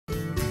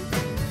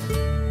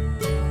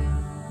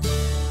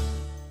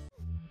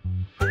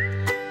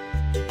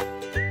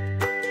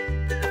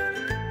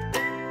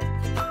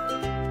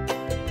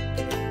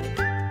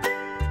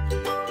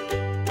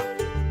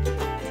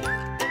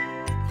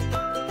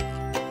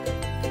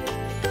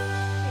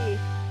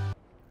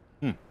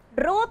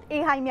Ruth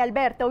y Jaime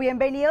Alberto,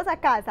 bienvenidos a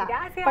casa.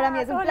 Gracias. Para mí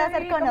es un Hola,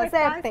 placer Vivi, ¿cómo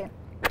conocerte.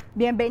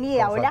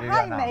 Bienvenida. ¿Cómo Hola estás,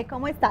 Viviana? Jaime,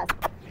 ¿cómo estás?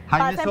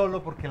 Jaime Pasen-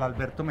 solo porque el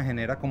Alberto me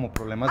genera como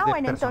problemas Ah, de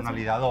bueno, entonces-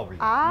 personalidad doble.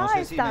 Ah, No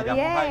sé si está me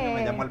llamo Jaime o me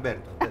bien. llamo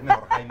Alberto. Entonces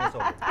mejor Jaime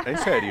solo. ¿En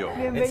serio?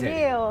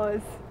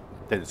 Bienvenidos.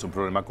 Tienes un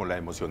problema con las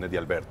emociones de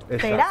Alberto.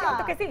 ¿Será?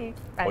 ¿Cierto que sí?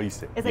 Ay,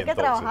 Oíste. Eso hay ¿Y que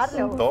entonces?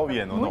 trabajarlo. ¿Todo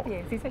bien o Muy no?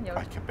 bien, sí, señor.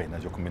 Ay, qué pena,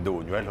 yo comiendo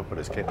buñuelo, pero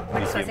es que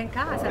estás en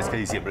casa. Es que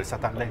diciembre está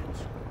tan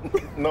lejos.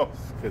 No,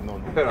 es que no.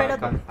 Pero,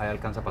 Pero- ahí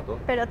alcanza para todo.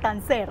 Pero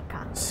tan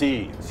cerca.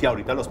 Sí, sí,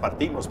 ahorita los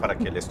partimos para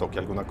que les toque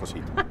alguna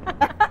cosita.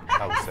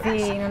 A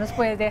ustedes. Sí, no nos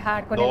puedes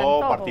dejar con el No,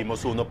 antojo.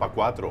 partimos 1 para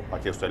 4,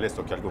 para que a ustedes les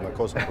toque alguna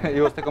cosa. ¿Y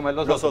usted comer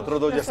Los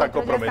otros dos ya Los están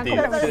otros ya están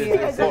comprometidos.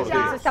 comprometidos. Eso Por ya-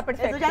 Dios. Eso está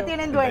perfecto. Eso ya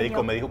tienen El dueño.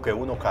 médico me dijo que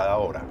 1 cada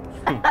hora.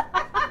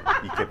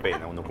 Y qué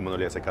pena, uno como no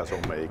le hace caso a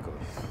un médico.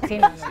 Sí,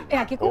 no, no.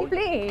 Aquí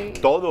cumplí.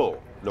 Todo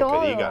lo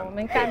Todo, que digan.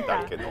 me encanta. ¿qué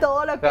tal que no?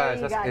 Todo lo O que sea,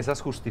 digan.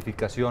 esas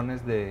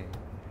justificaciones de...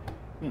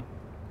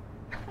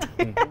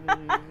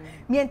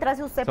 Mientras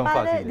usted, Son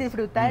padre, fáciles.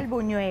 disfruta del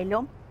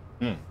buñuelo,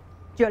 Mm.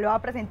 yo le voy a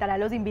presentar a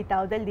los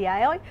invitados del día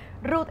de hoy.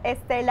 Ruth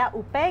Estela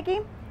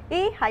Upegui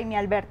y Jaime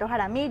Alberto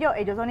Jaramillo.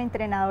 Ellos son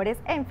entrenadores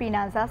en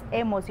finanzas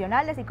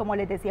emocionales y como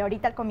les decía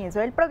ahorita al comienzo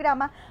del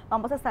programa,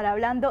 vamos a estar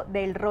hablando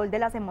del rol de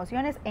las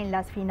emociones en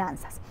las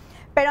finanzas.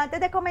 Pero antes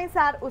de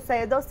comenzar,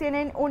 ustedes dos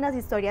tienen unas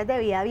historias de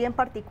vida bien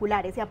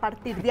particulares y a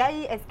partir de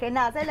ahí es que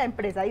nace la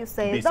empresa de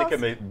ustedes ¿Viste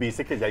dos.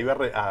 viste que ya iba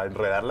a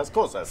enredar las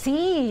cosas?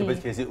 Sí. Yo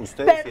pensé que decir,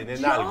 ustedes Pero tienen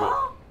yo- algo.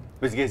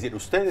 Pensé que decir,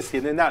 ustedes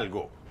tienen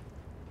algo.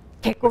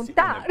 ¿Qué Pues sí,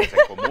 una contar? empresa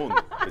en común.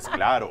 Pues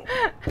claro,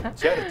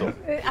 ¿cierto?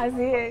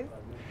 Así es.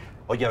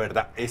 Oye,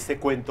 ¿verdad? ¿Este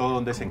cuento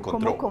dónde se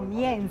encontró? ¿Cómo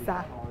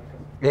comienza?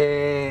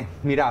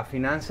 Mira,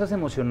 finanzas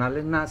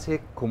emocionales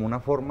nace como una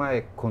forma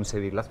de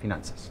concebir las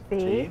finanzas.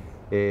 Sí.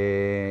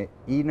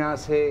 Y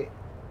nace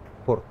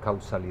por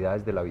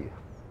causalidades de la vida.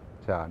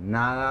 O sea,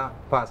 nada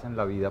pasa en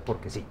la vida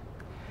porque sí.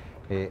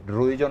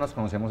 Rudy y yo nos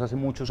conocemos hace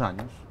muchos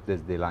años,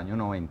 desde el año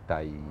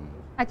 90 y...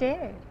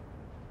 Ayer.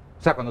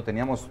 O sea, cuando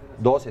teníamos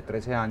 12,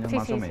 13 años Sí,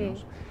 más sí, o sí.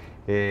 menos.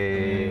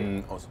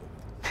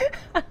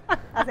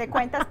 Hace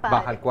cuentas, padre.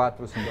 Baja el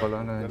 4, 5,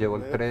 llegó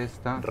el 3,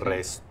 está.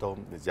 Resto,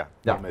 ya.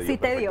 Ya. me dio Sí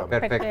te dio.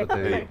 perfectamente. Perfecto,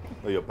 te Me dio, digo.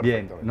 me dio Bien,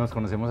 perfectamente. nos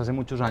conocemos hace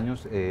muchos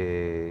años,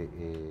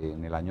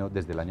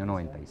 desde el año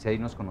 96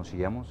 nos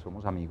conocíamos,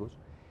 somos amigos,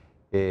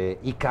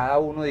 y cada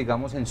uno,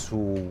 digamos, en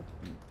su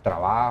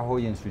trabajo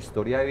y en su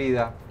historia de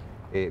vida,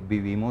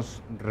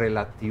 vivimos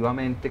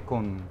relativamente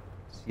con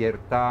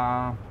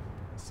cierta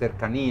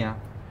cercanía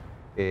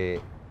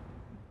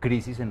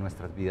crisis en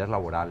nuestras vidas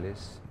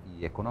laborales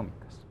y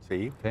económicas.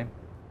 Sí. ¿Sí?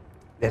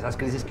 De esas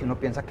crisis que uno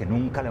piensa que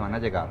nunca le van a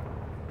llegar,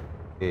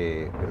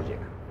 pero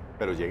llegan.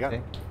 Pero llega. ¿Sí?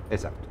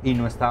 Exacto. Y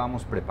no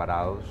estábamos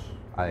preparados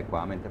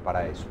adecuadamente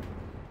para eso.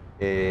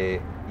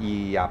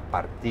 Y a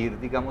partir,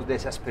 digamos, de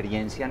esa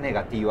experiencia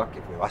negativa, que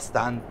fue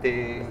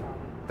bastante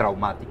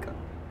traumática,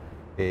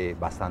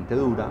 bastante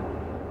dura,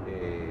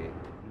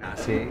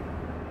 nace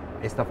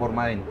esta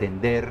forma de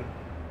entender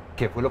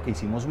qué fue lo que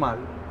hicimos mal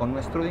con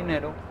nuestro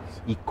dinero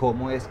y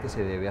cómo es que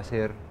se debe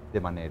hacer de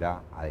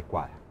manera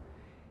adecuada.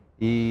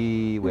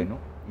 Y bueno,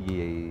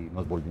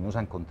 nos volvimos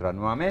a encontrar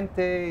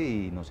nuevamente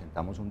y nos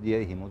sentamos un día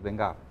y dijimos,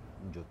 venga,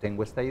 yo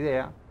tengo esta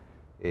idea,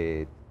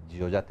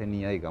 yo ya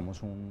tenía,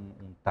 digamos, un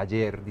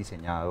taller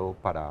diseñado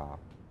para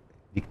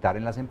dictar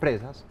en las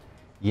empresas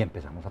y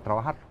empezamos a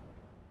trabajarlo.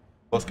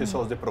 ¿Vos qué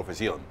sos de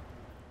profesión?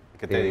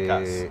 ¿Qué te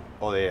dedicas?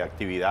 ¿O de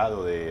actividad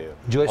o de,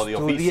 Yo o de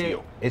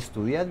oficio?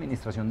 estudié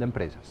administración de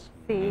empresas,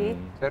 Sí.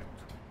 ¿cierto?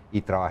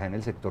 Y trabajé en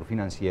el sector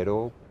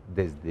financiero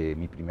desde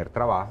mi primer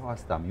trabajo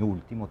hasta mi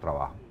último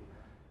trabajo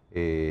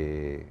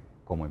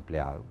como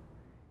empleado.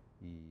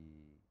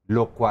 Y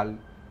lo cual,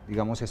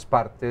 digamos, es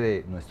parte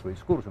de nuestro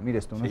discurso. Mire,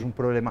 esto no es un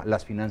problema,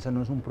 las finanzas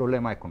no es un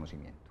problema de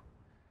conocimiento.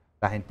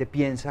 La gente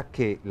piensa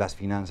que las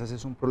finanzas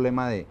es un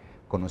problema de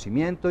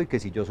conocimiento y que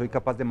si yo soy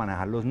capaz de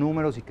manejar los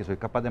números y que soy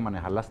capaz de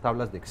manejar las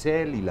tablas de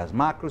Excel y las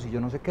macros y yo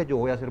no sé qué, yo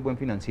voy a ser buen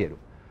financiero.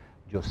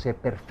 Yo sé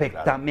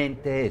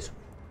perfectamente eso.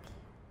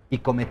 Y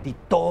cometí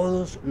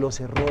todos los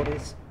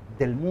errores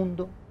del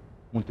mundo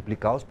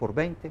multiplicados por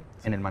 20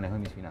 en el manejo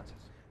de mis finanzas.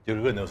 Yo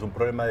creo que no es un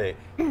problema de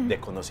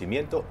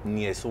conocimiento,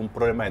 ni es un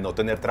problema de no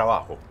tener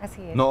trabajo.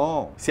 Así es.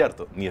 No,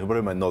 ¿Cierto? Ni es un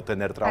problema de no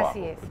tener trabajo.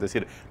 Así es.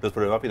 decir, los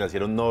problemas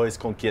financieros no es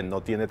con quien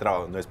no tiene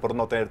trabajo, no es por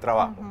no tener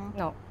trabajo.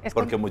 No, es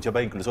Porque cuando- muchas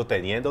veces incluso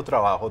teniendo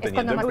trabajo, es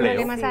teniendo cuando más empleo.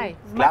 problemas hay. Es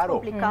más Claro.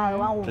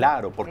 complicado aún.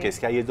 Claro, porque Sí. es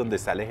que ahí es donde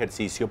está el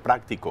ejercicio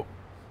práctico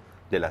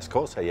de las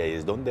cosas y ahí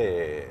es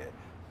donde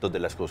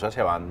las cosas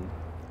se van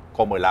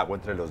como el agua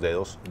entre los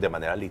dedos de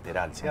manera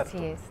literal, ¿cierto?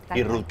 Así es, tal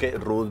Y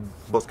cual. Ruth,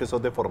 vos que sos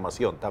de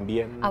formación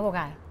también.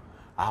 Abogada.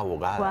 Ah,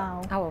 abogada.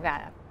 Wow.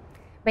 Abogada.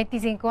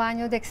 25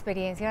 años de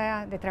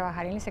experiencia de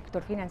trabajar en el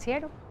sector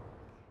financiero.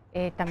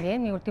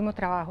 También mi último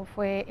trabajo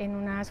fue en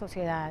una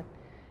sociedad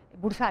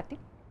bursátil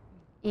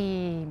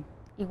y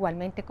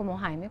igualmente como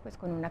Jaime, pues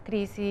con una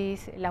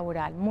crisis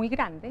laboral muy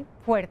grande,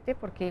 fuerte,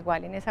 porque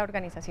igual en esa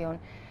organización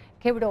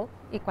quebró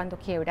y cuando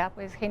quiebra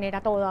pues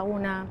genera toda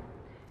una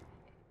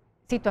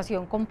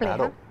situación compleja.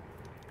 Claro.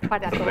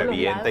 para todos los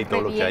Revienta lados, y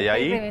todo lo que hay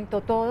ahí,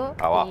 reventó todo.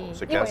 abajo,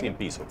 se queda sin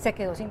piso. Se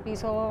quedó sin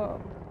piso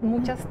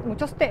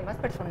muchos temas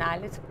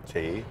personales,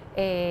 Sí.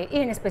 y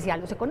en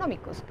especial los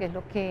económicos, que es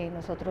lo que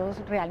nosotros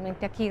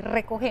realmente aquí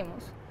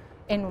recogemos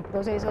en un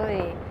proceso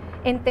de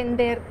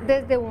entender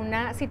desde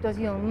una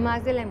situación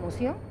más de la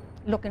emoción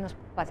lo que nos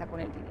pasa con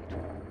el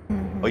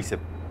dinero. Oye,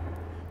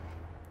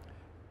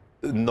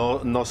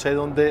 no sé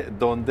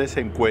dónde se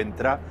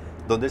encuentra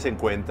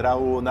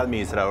un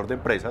administrador de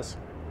empresas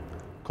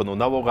con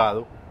un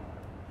abogado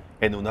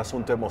en un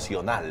asunto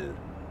emocional,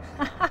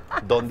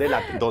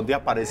 donde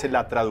aparece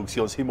la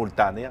traducción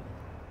simultánea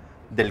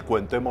del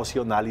cuento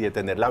emocional y de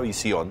tener la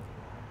visión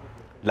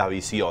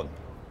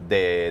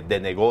de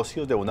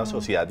negocios de una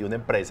sociedad, de una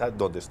empresa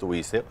donde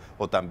estuviste,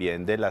 o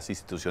también de las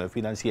instituciones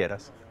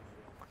financieras,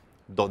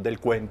 donde el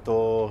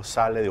cuento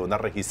sale de una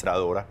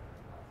registradora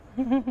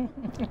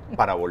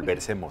para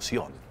volverse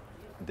emoción.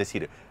 Es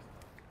decir,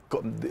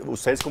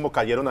 ¿ustedes cómo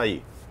cayeron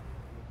ahí?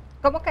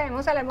 ¿Cómo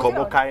caemos a la emoción?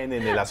 ¿Cómo caen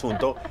en el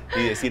asunto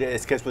y decir,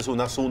 es que esto es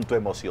un asunto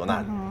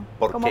emocional?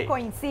 ¿Por ¿Cómo qué?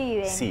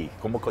 coinciden? Sí,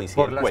 ¿cómo coincide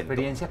Por el la cuento?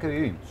 experiencia que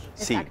vivimos.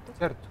 Sí. Exacto.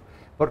 ¿Cierto?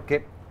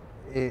 Porque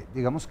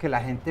digamos que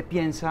la gente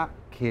piensa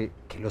que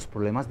los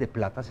problemas de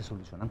plata se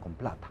solucionan con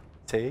plata.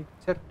 Sí.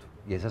 ¿Cierto?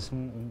 Y esa es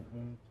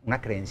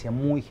una creencia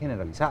muy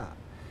generalizada.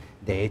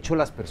 De hecho,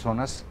 las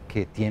personas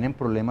que tienen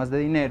problemas de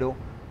dinero,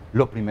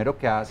 lo primero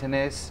que hacen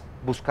es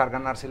buscar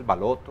ganarse el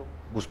baloto,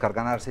 buscar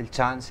ganarse el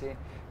chance,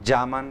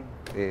 llaman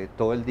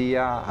todo el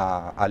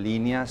día a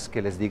líneas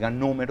que les digan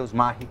números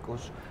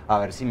mágicos, a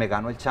ver si me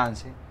gano el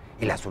chance,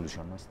 y la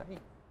solución no está ahí,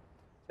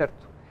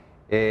 ¿cierto?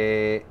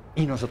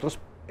 Y nosotros,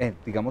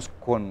 digamos,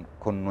 con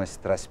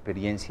nuestra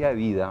experiencia de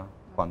vida,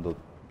 cuando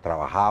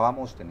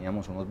trabajábamos,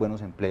 teníamos unos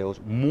buenos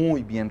empleos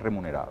muy bien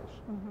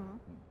remunerados,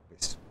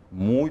 pues,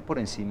 muy por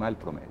encima del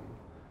promedio,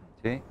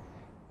 ¿sí?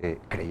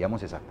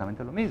 Creíamos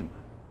exactamente lo mismo,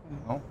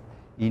 ¿no?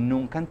 Y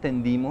nunca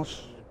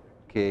entendimos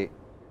que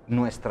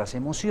nuestras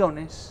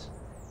emociones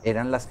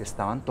eran las que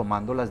estaban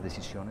tomando las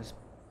decisiones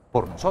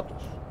por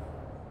nosotros.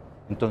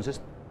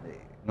 Entonces,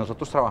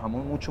 nosotros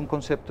trabajamos mucho un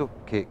concepto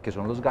que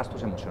son los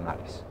gastos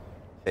emocionales,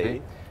 ¿sí?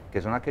 Sí. Que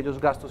son aquellos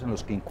gastos en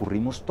los que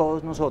incurrimos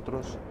todos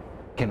nosotros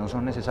que no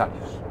son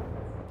necesarios,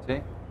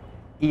 ¿sí?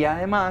 Y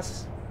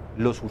además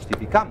los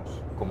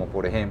justificamos, como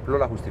por ejemplo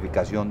la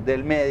justificación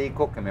del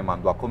médico que me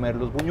mandó a comer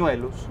los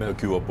buñuelos. Pero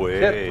que hubo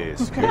pues.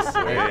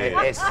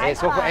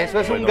 Eso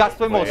es un Bueno,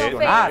 gasto pues,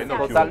 emocional, bueno, que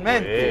hubo,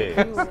 totalmente.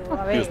 pues.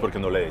 A ver. Dios, ¿por qué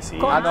no le decía?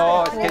 Ah,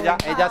 no, es que ella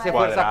se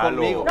esfuerza Cuadralo.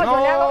 conmigo. No, yo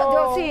le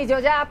hago, yo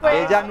ya pues,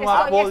 Ella no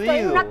ha estoy en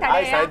podido. una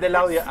tarea. ¿Está del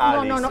lado de-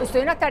 no, listo.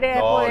 estoy en una tarea de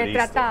No, poder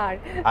listo. tratar.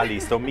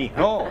 Listo, mija.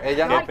 No,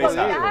 ella no Qué ha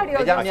podido. contrario,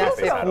 Ella no, me hace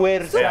sucio.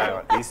 fuerza.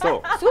 Vea,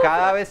 listo.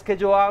 Cada vez que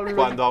yo hablo.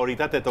 Cuando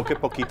ahorita te toque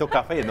poquito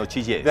café, no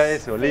chilles.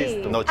 Eso,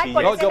 listo. No Ay, chilles.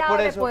 por No, ese yo lado por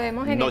le eso-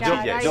 podemos no generar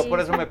chilles. ahí- Yo por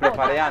eso me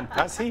preparé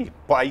antes. Sí,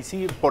 pues ahí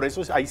sí, por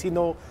eso ahí sí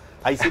no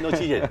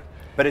chilles.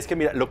 Pero es que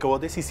mira, lo que vos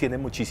decís tiene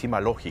muchísima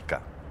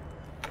lógica.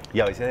 Y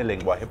a veces en el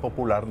lenguaje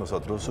popular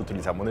nosotros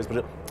utilizamos una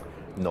expresión,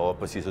 no,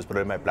 pues si eso es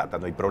problema de plata,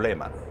 no hay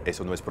problema.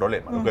 Eso no es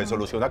problema. Lo que se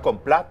soluciona con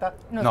plata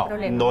No, No, es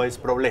problema. no es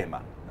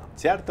problema,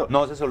 ¿cierto?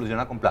 No se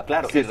soluciona con plata.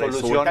 Claro, se y resulta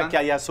solucionan, que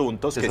hay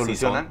asuntos se que sí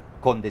solucionan son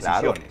con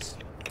Claro. decisiones.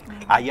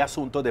 Hay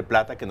asuntos de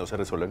plata que no se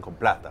resuelven con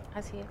plata.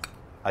 Así es.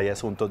 Hay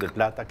asuntos de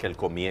plata que al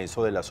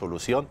comienzo de la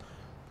solución,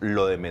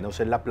 lo de menos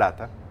es la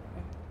plata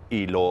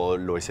y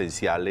lo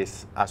esencial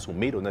es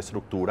asumir una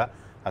estructura,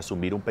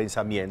 asumir un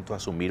pensamiento,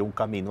 asumir un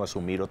camino,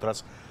 asumir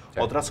otras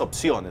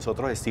opciones,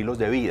 otros estilos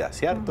de vida,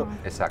 ¿cierto?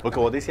 Exacto. Lo que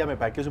vos decías me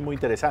parece que eso es muy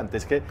interesante,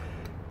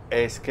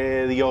 es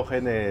que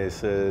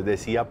Diógenes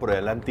decía por ahí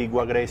en la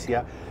antigua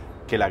Grecia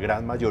que la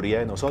gran mayoría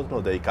de nosotros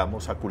nos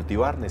dedicamos a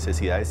cultivar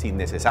necesidades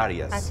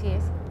innecesarias. Así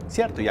es.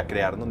 ¿Cierto? Y a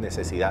crearnos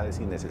necesidades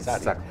innecesarias.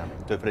 Exactamente.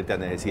 Entonces, frente a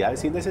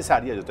necesidades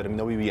innecesarias, yo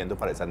termino viviendo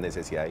para esas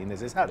necesidades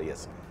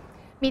innecesarias.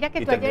 Mira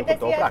que Y tú ayer termino con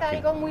todo decías frágil.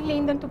 algo muy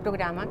lindo en tu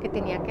programa que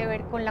tenía que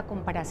ver con la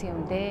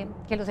comparación de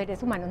que los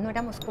seres humanos no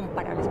éramos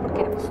comparables porque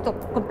éramos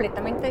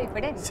completamente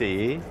diferentes.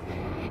 Sí,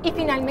 Y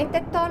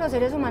finalmente todos los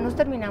seres humanos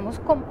terminamos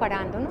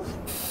comparándonos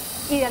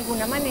y de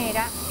alguna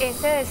manera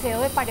ese deseo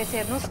de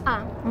parecernos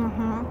a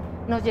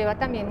nos lleva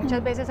también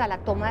muchas veces a la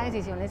toma de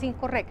decisiones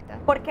incorrectas.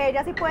 Porque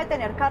ella sí puede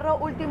tener carro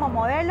último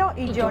modelo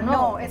y yo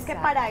no. Es que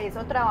exacto. para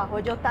eso trabajo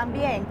yo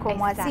también,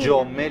 como Exacto. así.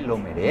 Yo me lo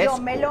merezco.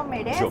 Yo me lo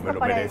merezco, Yo me lo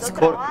para merezco. eso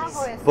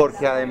trabajo. eso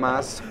Porque la-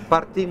 además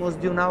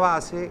partimos de una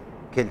base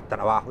que el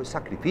trabajo es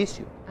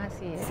sacrificio,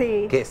 Así es.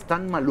 Sí. que es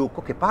tan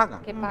maluco que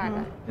paga. Que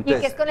paga. y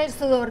Entonces, que es con el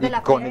sudor de y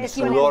la con frente. el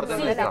sudor de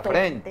Sí, nuestra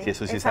frente. sí,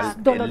 eso sí es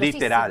Exacto. Dolorosísimo.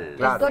 literal.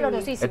 Claro. Es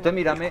dolorosísimo.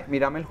 Entonces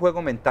mírame el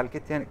juego mental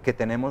que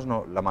tenemos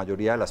la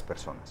mayoría de las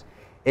personas.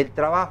 El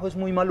trabajo es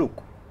muy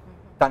maluco,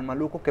 tan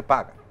maluco que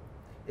paga.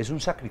 Es un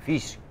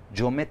sacrificio.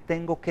 Yo me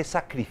tengo que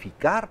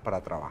sacrificar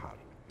para trabajar.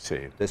 Sí.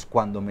 Entonces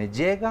cuando me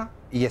llega,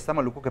 y está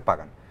maluco que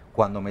pagan,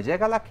 cuando me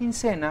llega la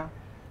quincena,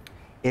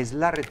 es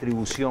la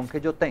retribución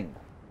que yo tengo.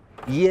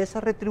 Y esa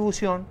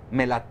retribución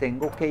me la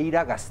tengo que ir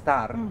a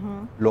gastar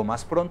lo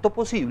más pronto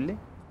posible,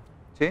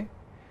 ¿sí?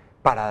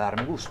 Para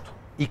darme gusto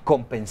y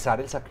compensar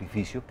el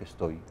sacrificio que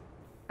estoy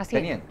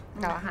teniendo.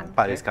 Trabajando.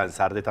 Para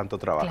descansar de tanto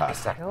trabajar.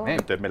 Claro.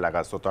 Entonces me la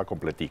gasto toda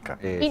completica.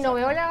 Y no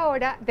veo la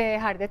hora de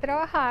dejar de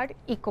trabajar,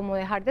 y como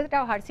dejar de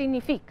trabajar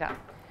significa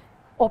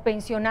o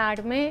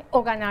pensionarme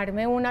o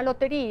ganarme una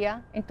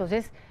lotería,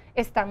 entonces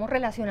estamos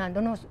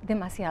relacionándonos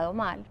demasiado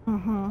mal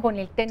con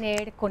el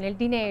tener, con el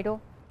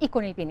dinero y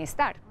con el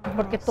bienestar,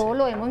 porque todo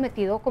lo hemos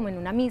metido como en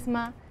una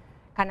misma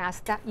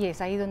canasta, y es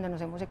ahí donde nos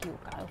hemos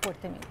equivocado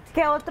fuertemente.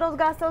 ¿Qué otros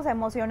gastos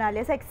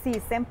emocionales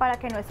existen para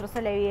que nuestros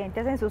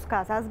televidentes en sus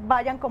casas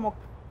vayan como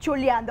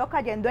chuleando,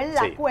 cayendo en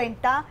la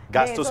cuenta de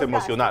gastos esos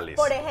emocionales?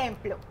 Por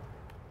ejemplo.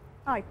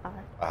 Ay,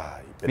 padre.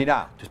 Ay, pero,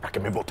 Mira. entonces, ¿para qué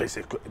me botes?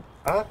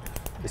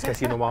 Es que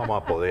así no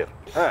vamos a poder.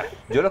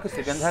 Yo lo que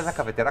estoy viendo es la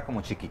cafetera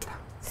como chiquita.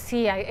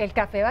 Sí, el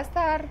café va a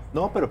estar...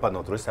 No, pero para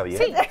nosotros está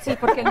bien. Sí, sí,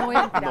 porque no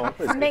entra. No,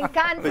 pues me que-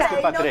 encanta. pues que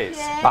Ay, para no tres.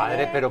 quiere.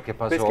 Padre, pero ¿qué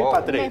pasó? Pues que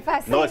para tres. Me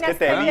fascina No, es que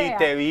esta idea.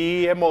 te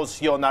vi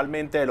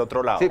emocionalmente del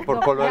otro lado. Sí, por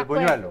No, lo de del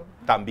buñuelo. acuerdo.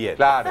 También.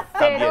 Claro.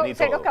 También y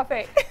Cero todo.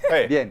 café.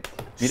 Bien,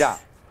 mira,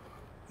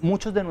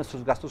 muchos de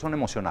nuestros gastos son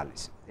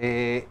emocionales.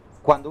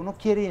 Cuando uno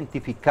quiere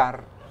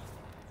identificar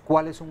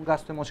cuál es un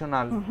gasto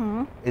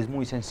emocional, es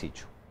muy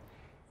sencillo.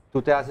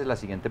 Tú te haces la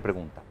siguiente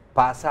pregunta.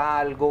 ¿Pasa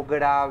algo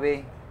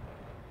grave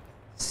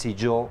si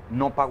yo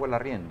no pago el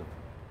arriendo?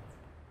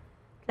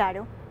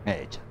 Claro.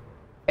 Me echan.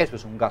 Eso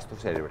es un gasto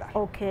cerebral.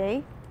 Ok.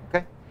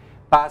 ¿Ok?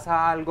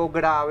 ¿Pasa algo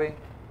grave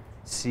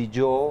si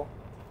yo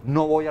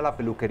no voy a la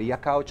peluquería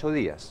cada 8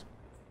 días?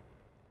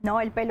 No,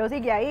 el pelo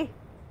sigue ahí.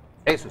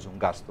 Eso es un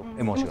gasto emocional.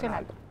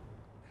 emocional.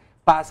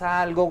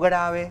 ¿Pasa algo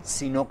grave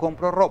si no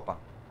compro ropa?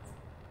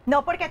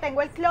 No, porque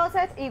tengo el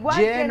closet igual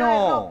Lleno. lleno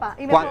de ropa.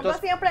 Y me ¿Cuántos? pongo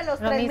siempre los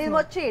Lo tres mismo.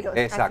 mismos chiros.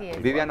 Exacto.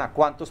 es. Viviana,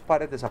 ¿cuántos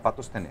pares de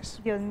zapatos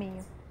tenés? Dios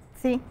mío.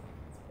 Sí.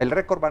 El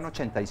récord va en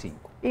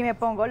 85. Y me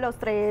pongo los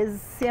tres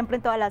siempre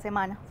en toda la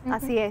semana.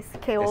 Así es.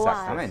 Qué bobada.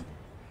 Exactamente.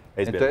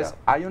 Es Entonces, verdad.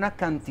 hay una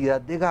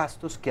cantidad de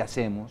gastos que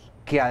hacemos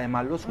que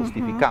además los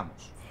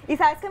justificamos. Y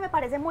sabes que me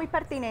parece muy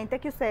pertinente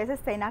que ustedes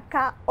estén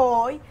acá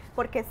hoy,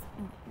 porque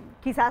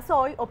quizás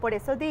hoy o por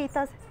estos días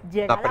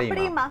llega La la prima.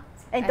 prima.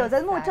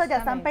 Entonces muchos ya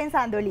están Exactamente.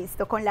 pensando,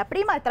 listo, con la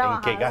prima he ¿En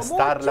trabajado qué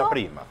gastar mucho, la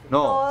prima?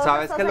 No, todos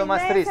 ¿sabes estos qué es lo 6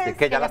 más triste? meses,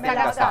 Que ya la está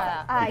tienen gastada.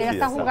 gastada. Ay, Ella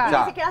está sí, jugando. O sea,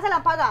 ni siquiera se la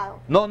han pagado.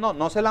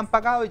 No se la han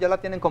pagado y ya la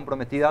tienen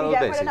comprometida Y 2 ya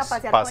fueron a veces.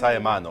 pasear Pasa con de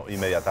ella. mano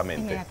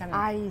inmediatamente. Inmediatamente.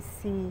 Ay,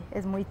 sí,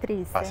 es muy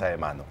triste. Pasa de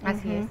mano.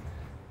 Así es.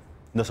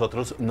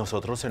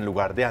 Nosotros en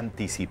lugar de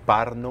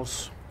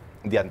anticiparnos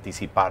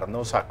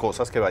a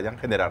cosas que vayan a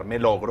generarme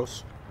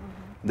logros,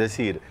 es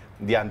decir,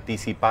 de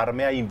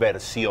anticiparme a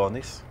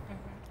inversiones,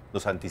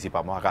 nos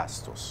anticipamos a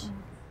gastos.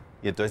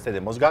 Y entonces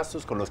tenemos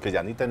gastos con los que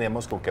ya ni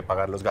tenemos con qué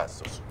pagar los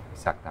gastos,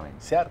 Exactamente.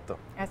 ¿cierto?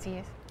 Así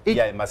es. Y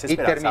además y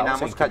esperanzados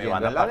terminamos en que cayendo me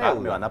van a en la pagar,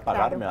 deuda. me van a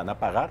pagar, Claro. me van a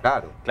pagar.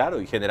 Claro.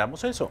 Claro, y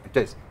generamos eso.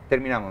 Entonces,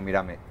 terminamos,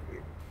 mírame.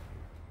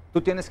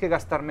 Tú tienes que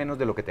gastar menos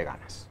de lo que te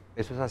ganas.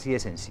 Eso es así de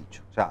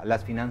sencillo. O sea,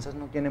 las finanzas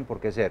no tienen por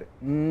qué ser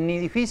ni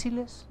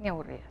difíciles Ni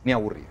aburrida. ni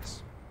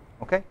aburridas.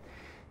 ¿Ok?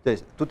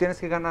 Entonces, tú tienes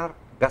que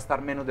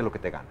gastar menos de lo que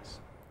te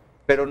ganas.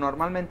 Pero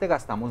normalmente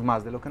gastamos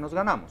más de lo que nos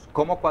ganamos.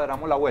 ¿Cómo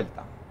cuadramos la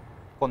vuelta?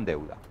 Con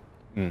deuda.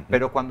 Ujú.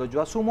 Pero cuando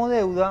yo asumo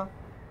deuda,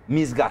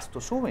 mis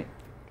gastos suben.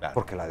 Claro.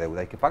 Porque la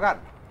deuda hay que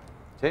pagarla.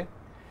 ¿Sí?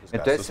 Los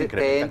Entonces gastos te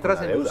incrementan entras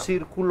con la en un deuda.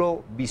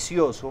 círculo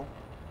vicioso,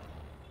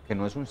 que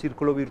no es un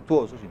círculo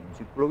virtuoso, sino un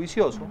círculo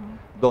vicioso,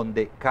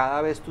 donde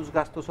cada vez tus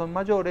gastos son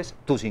mayores,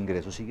 tus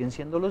ingresos siguen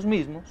siendo los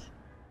mismos,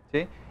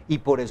 ¿sí? Y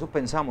por eso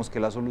pensamos que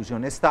la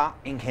solución está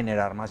en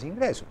generar más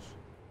ingresos,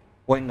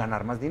 o en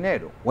ganar más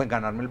dinero, o en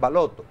ganarme el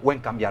baloto, o en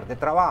cambiar de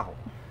trabajo.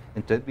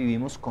 Entonces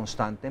vivimos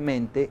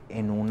constantemente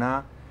en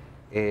una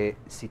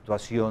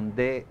situación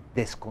de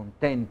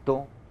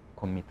descontento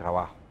con mi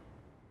trabajo,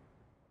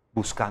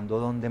 buscando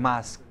dónde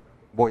más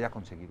voy a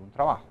conseguir un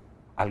trabajo,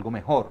 algo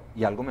mejor,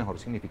 y algo mejor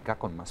significa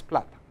con más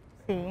plata.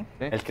 Sí.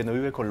 ¿Sí? El que no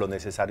vive con lo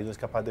necesario no es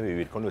capaz de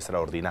vivir con lo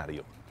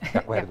extraordinario. ¿De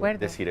acuerdo? De acuerdo.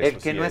 Es decir, El eso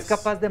que sí no es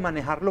capaz de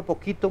manejarlo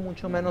poquito,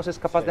 mucho menos es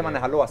capaz Sí. de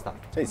manejarlo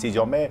bastante. Sí,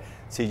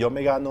 si yo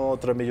me gano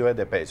 3 millones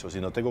de pesos,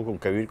 si no tengo con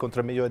qué vivir con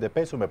 3 millones de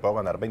pesos, me puedo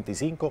ganar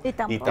 25 Y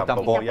tampoco-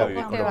 tampoco voy a tampoco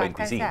vivir te con los va a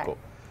 25.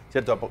 alcanzar.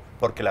 ¿Cierto?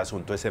 Porque el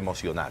asunto es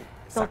emocional.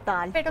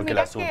 Total. Pero Porque el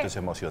mira asunto que es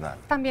emocional.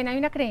 también hay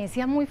una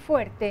creencia muy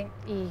fuerte,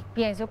 y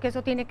pienso que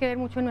eso tiene que ver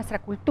mucho en nuestra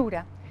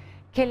cultura,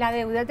 que la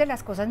deuda es de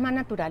las cosas más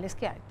naturales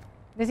que hay.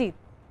 Es decir,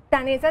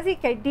 tan es así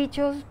que hay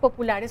dichos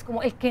populares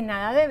como el que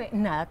nada debe,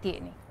 nada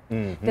tiene.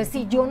 Entonces,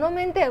 si yo no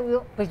me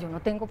endeudo, pues yo no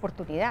tengo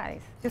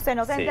oportunidades. Si usted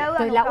no se Sí. endeuda,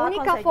 Entonces, nunca la va a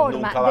única conseguir.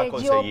 forma Nunca va a de yo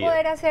conseguir.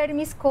 poder hacer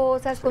mis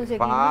cosas, conseguir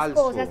falso. mis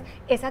cosas,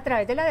 es a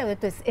través de la deuda.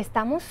 Entonces,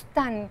 estamos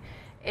tan,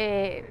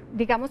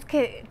 digamos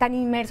que, tan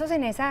inmersos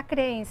en esa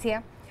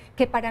creencia,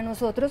 que para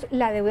nosotros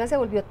la deuda se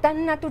volvió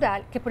tan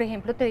natural que, por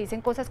ejemplo, te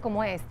dicen cosas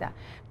como esta: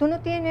 tú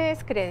no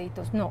tienes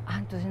créditos. No,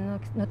 entonces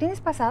no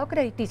tienes pasado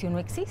crediticio, no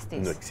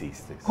existes. No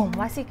existe.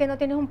 ¿Cómo así que no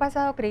tienes un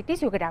pasado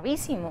crediticio?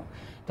 Gravísimo.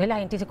 Entonces la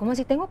gente dice, ¿cómo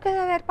así tengo que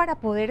deber para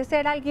poder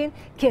ser alguien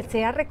que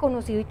sea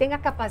reconocido y tenga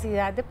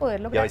capacidad de poder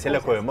Y lograr a veces le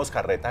cosas? cogemos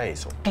carreta a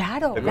eso.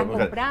 Claro, Le la cogemos carreta.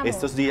 compramos.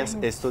 Estos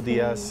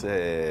días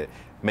Ay, sí.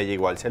 me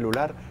llegó al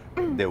celular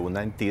de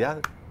una entidad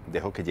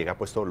dejo que llega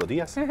pues todos los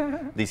días,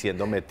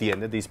 diciéndome,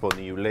 tienes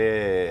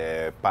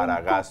disponible para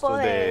Un gastos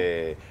cupo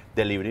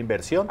de libre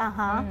inversión,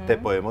 Ajá. te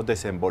podemos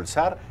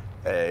desembolsar,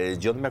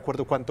 yo no me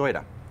acuerdo cuánto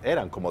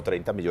eran como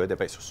 30 millones de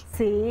pesos.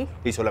 Sí.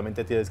 Y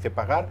solamente tienes que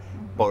pagar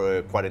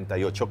por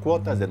 48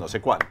 cuotas de no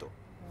sé cuánto.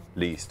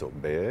 Listo,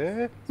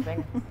 ve,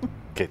 Bueno,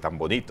 qué tan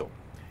bonito.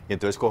 Y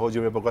entonces cojo,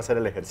 yo me pongo a hacer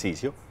el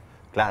ejercicio.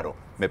 Claro,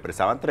 me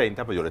prestaban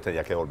 30, pues yo les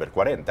tenía que devolver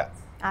 40.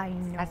 Ay,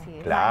 no. así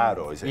es.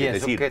 Claro, es Y eso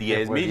decir, que te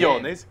 10 fue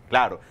millones,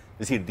 claro, es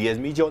decir, 10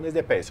 millones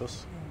de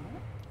pesos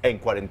en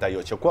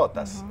 48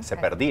 cuotas se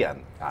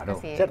perdían. Claro,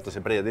 Así es. ¿Cierto?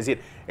 Se perdían. Es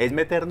decir, es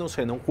meternos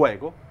en un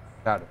juego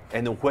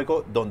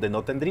donde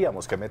no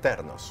tendríamos que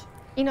meternos.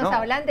 Y nos No.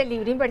 hablan de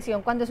libre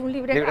inversión cuando es un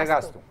libre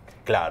gasto.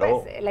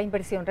 Claro. Pues, la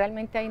inversión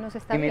realmente ahí no se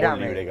está Y viendo.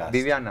 mira, libre gasto.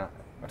 Viviana,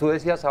 tú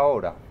decías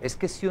ahora, es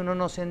que si uno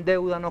no se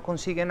endeuda no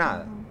consigue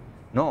nada.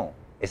 No,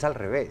 es al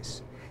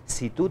revés.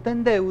 Si tú te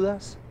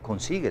endeudas,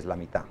 consigues la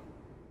mitad.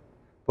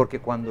 Porque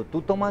cuando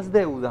tú tomas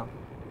deuda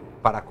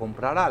para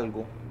comprar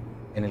algo,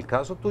 en el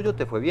caso tuyo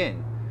te fue bien,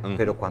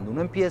 pero cuando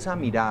uno empieza a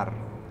mirar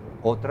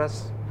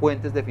otras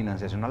fuentes de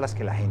financiación a las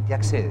que la gente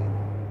accede,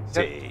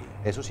 ¿cierto? Sí.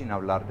 Eso sin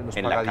hablar de los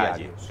En la calle,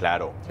 pagadiarios.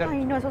 claro. ¿cierto?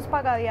 Ay, no, esos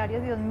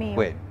pagadiarios, Dios mío.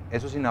 Bueno,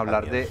 eso sin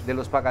hablar También. de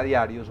los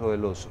pagadiarios o de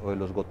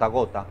los gota a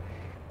gota.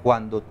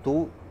 Cuando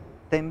tú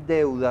te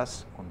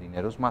endeudas con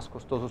dineros más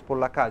costosos por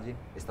la calle,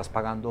 estás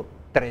pagando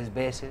 3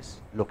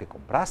 veces lo que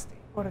compraste,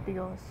 Por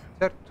Dios.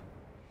 ¿cierto?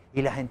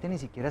 Y la gente ni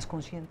siquiera es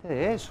consciente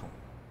de eso.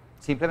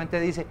 Simplemente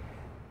dice,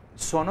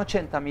 son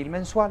 80.000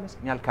 mensuales,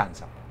 me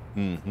alcanza.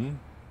 Ujú.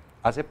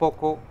 Hace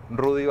poco,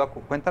 Rudy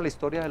cuenta la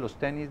historia de los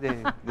tenis de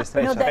este ¿Nos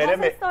muchacho. dejas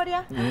Espéreme,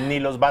 historia? ni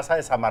los vas a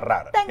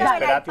desamarrar. Téngame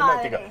Espérate al un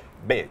padre. momentico.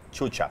 Ve,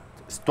 chucha,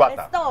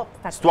 stuata. Stop.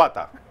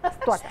 Stuata.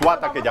 Stuata.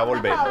 Stuata, que ya Vamos a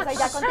una volvemos. pausa y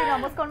ya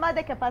continuamos con más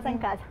de qué pasa en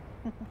casa.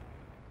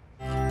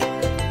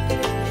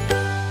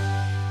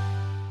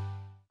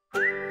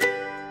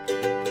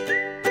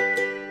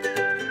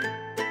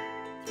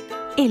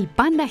 El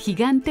panda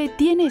gigante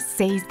tiene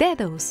 6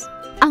 dedos,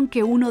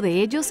 aunque uno de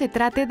ellos se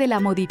trate de la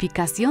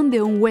modificación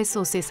de un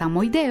hueso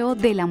sesamoideo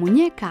de la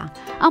muñeca,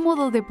 a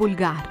modo de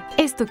pulgar.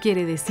 Esto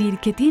quiere decir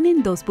que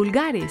tienen 2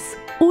 pulgares,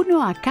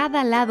 uno a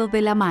cada lado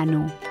de la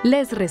mano.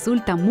 Les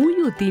resulta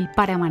muy útil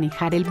para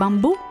manejar el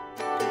bambú.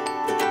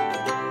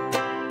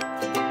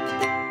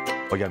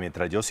 Oiga,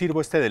 mientras yo sirvo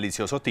este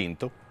delicioso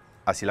tinto,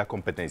 así la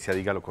competencia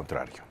diga lo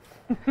contrario.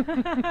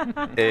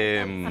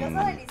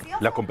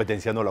 La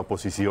competencia no la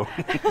oposición.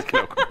 Es que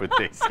la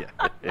competencia.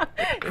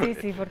 Sí,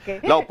 sí, porque...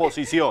 La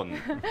oposición.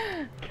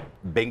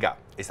 Venga,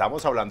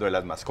 estamos hablando de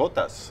las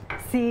mascotas.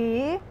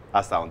 Sí.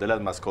 ¿Hasta dónde las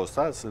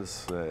mascotas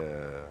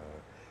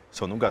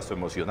son un gasto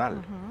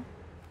emocional?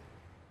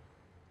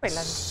 Pues,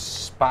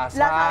 Las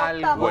Pasa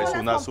algo. adoptamos, o es las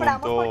un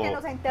compramos asunto- porque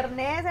nos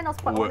enternecen, nos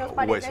o es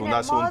parecen un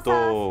hermosas,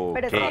 asunto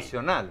pero es que-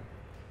 Racional.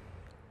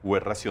 ¿O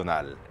es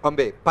racional?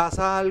 Hombre,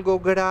 pasa algo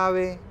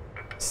grave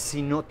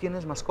si no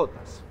tienes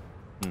mascotas.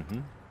 Ujú.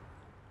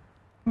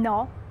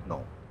 No, No.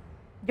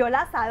 yo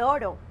las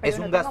adoro. Pero Es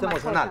no un tengo gasto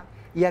mascota. emocional.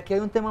 Y aquí hay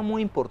un tema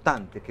muy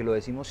importante que lo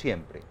decimos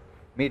siempre.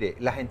 Mire,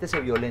 la gente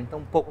se violenta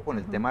un poco con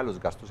el tema de los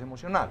gastos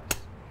emocionales.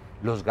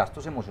 Los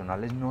gastos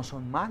emocionales no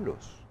son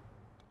malos,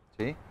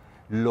 ¿sí?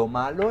 Lo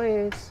malo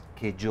es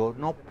que yo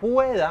no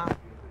pueda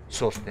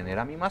sostener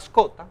a mi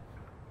mascota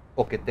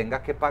o que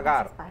tenga que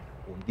pagar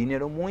un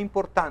dinero muy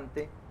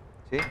importante,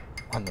 ¿sí?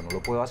 Cuando no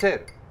lo puedo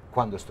hacer,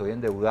 cuando estoy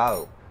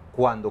endeudado,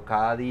 cuando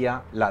cada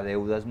día la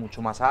deuda es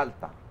mucho más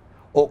alta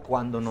o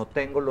cuando no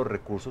tengo los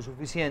recursos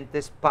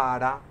suficientes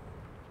para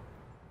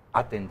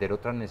atender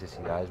otras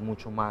necesidades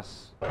mucho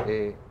más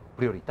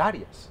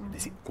prioritarias. Es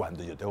decir,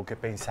 cuando yo tengo que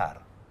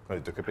pensar,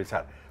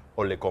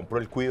 o le compro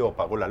el cuido o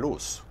pago la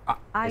luz.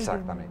 Ay, Dios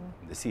Exactamente. mío.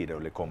 Es decir, o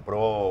le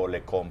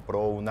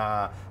compro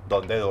una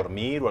donde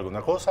dormir o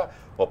alguna cosa,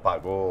 o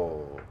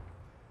pago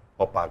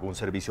un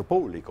servicio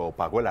público, o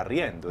pago el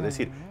arriendo. Es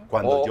decir,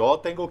 cuando O- yo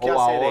tengo que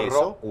o hacer ahorro,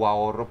 eso, o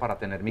ahorro para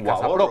tener mi o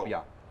casa ahorro.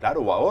 propia.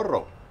 Claro, o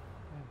ahorro.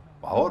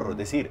 O ahorro. Es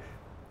decir,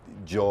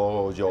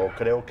 yo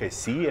creo que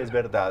sí es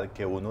verdad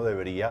que uno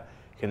debería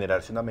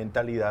generarse una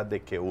mentalidad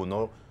de que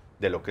uno,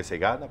 de lo que se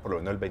gana, por lo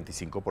menos el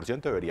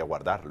 25% debería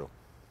guardarlo.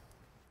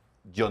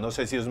 Yo no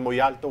sé si es muy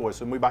alto o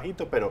eso es muy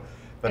bajito, pero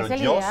Es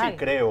el yo ideal. sí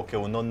creo que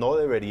uno no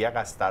debería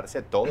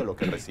gastarse todo lo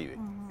que recibe.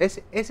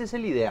 Ese es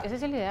el ideal. Ese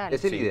es el ideal.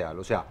 Es el Sí. ideal.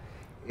 O sea,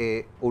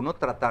 uno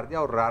tratar de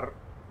ahorrar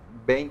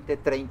 20,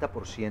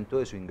 30%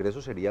 de su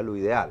ingreso sería lo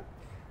ideal.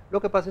 Lo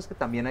que pasa es que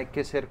también hay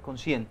que ser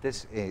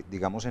conscientes,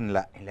 digamos, en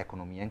la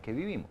economía en que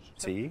vivimos.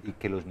 Sí. Y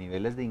que los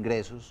niveles de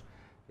ingresos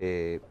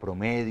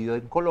promedio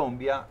en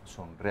Colombia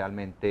son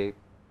realmente,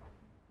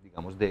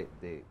 digamos, de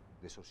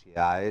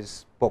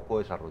sociedades poco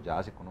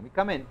desarrolladas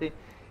económicamente.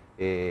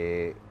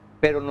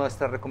 Pero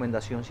nuestra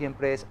recomendación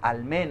siempre es,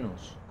 al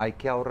menos, hay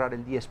que ahorrar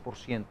el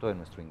 10% de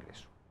nuestro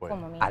ingreso. Bueno,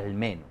 Como mínimo. Al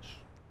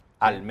menos.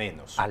 al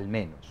menos. Al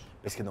menos.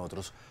 Es que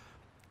nosotros,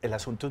 el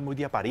asunto es muy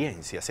de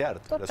apariencia,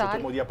 ¿cierto? El Total. asunto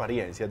es muy de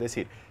apariencia. Es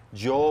decir,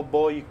 yo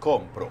voy y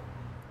compro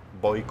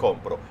voy y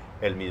compro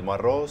el mismo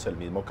arroz, el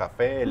mismo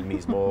café, el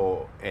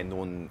mismo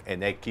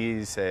en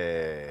X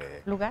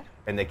 ¿Lugar?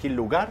 En X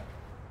lugar,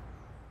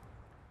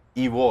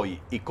 y voy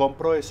y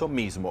compro eso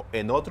mismo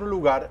en otro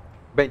lugar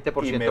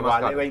 20% y me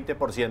más vale caro.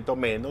 20%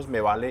 menos,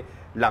 me vale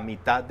la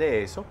mitad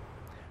de eso,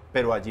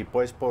 pero allí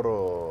pues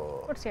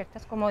por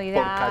Ciertas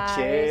comodidades. por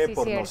caché, y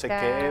por no sé qué,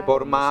 cierta-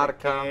 Por no sé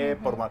marca. qué,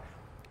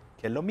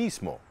 que es lo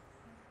mismo.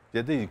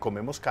 Y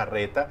comemos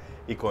carreta,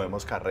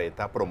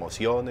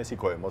 promociones, y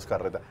comemos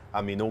carreta.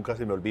 A mí nunca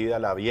se me olvida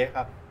la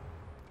vieja,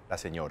 la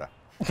señora,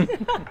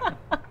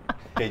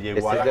 que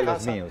llegó a la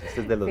casa.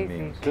 Este es de los Sí, sí.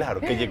 míos.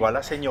 Claro, que llegó a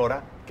la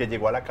señora, que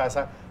llegó a la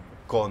casa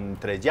con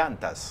 3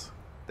 llantas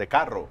de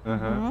carro,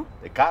 Ajá.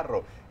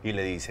 y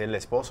le dice el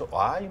esposo,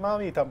 ay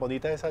mami, tan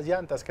bonitas esas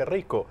llantas, qué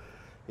rico.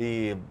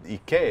 ¿Y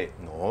qué?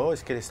 No,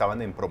 es que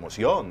estaban en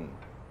promoción,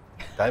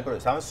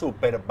 estaban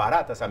súper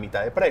baratas, a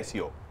mitad de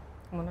precio.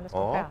 ¿Cómo no los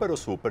Oh, compraba? pero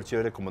súper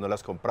chévere, como no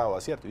las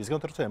compraba, ¿cierto? Y es que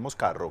nosotros tenemos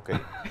carro, ¿ok?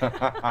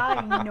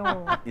 Ay,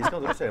 no. Y es que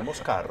nosotros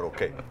tenemos carro,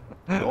 ¿ok?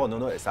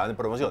 No, estaban en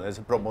promoción.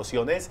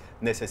 Promociones,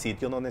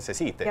 necesite o no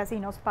necesite. Y así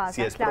nos pasa,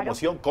 Si es claro.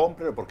 promoción,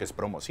 cómprelo porque es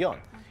promoción.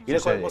 Y le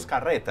Sucede. cogemos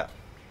carreta.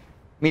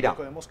 Mira, Le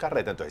cogemos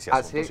carreta, entonces ese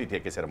hace- asunto sí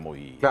tiene que ser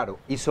muy... claro,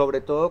 y sobre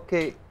todo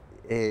que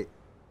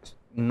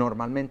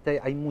normalmente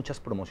hay muchas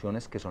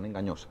promociones que son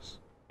engañosas,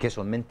 que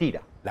son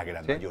mentira. La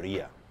gran ¿Sí?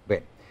 mayoría.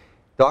 Bueno,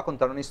 te voy a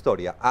contar una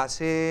historia.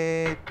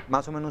 Hace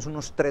más o menos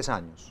unos 3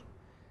 años,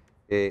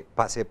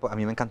 a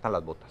mí me encantan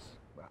las botas.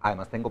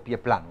 Además tengo pie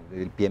plano,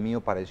 el pie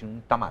mío parece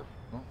un tamal,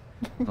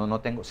 ¿no? No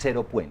tengo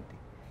cero puente.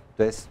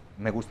 Entonces,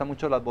 me gustan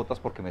mucho las botas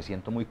porque me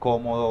siento muy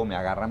cómodo, me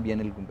agarran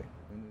bien,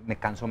 me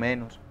canso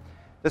menos.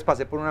 Entonces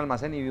pasé por un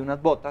almacén y vi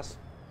unas botas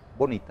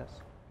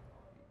bonitas.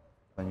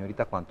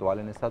 Señorita, ¿cuánto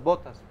valen estas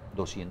botas?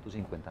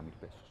 250.000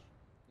 pesos.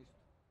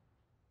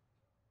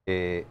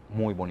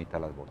 Muy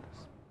bonitas las botas.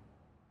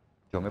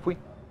 Yo me fui.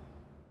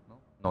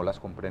 No las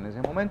compré en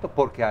ese momento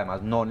porque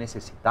además no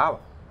necesitaba.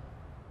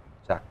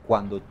 O sea,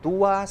 cuando tú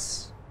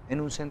vas en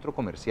un centro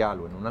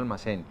comercial o en un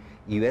almacén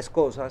y ves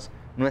cosas,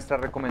 nuestra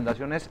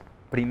recomendación es,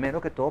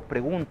 primero que todo,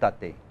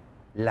 pregúntate,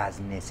 ¿las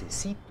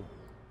necesito?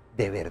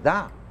 ¿De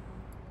verdad?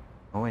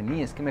 No,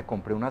 vení, es que me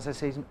compré unas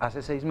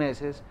hace 6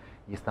 meses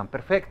y están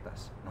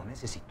perfectas. No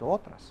necesito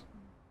otras.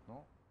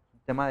 ¿No? Es un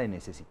tema de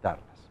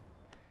necesitarlas.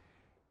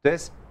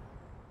 Entonces,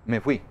 me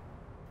fui.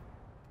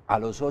 A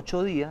los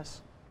 8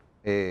 días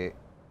se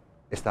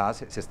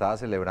estaba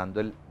celebrando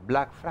el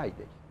Black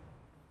Friday,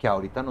 que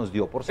ahorita nos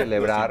dio por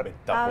celebrar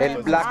inventamos el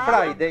eso. Black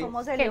Friday.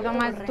 ¿Cómo se Que le es lo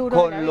más ocurre? duro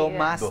de la Con lo vida.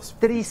 más Dos.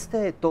 triste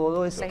de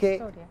todo es La que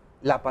historia.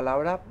 la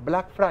palabra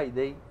Black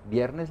Friday,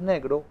 Viernes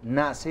Negro,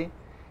 nace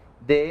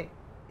de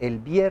el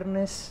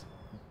viernes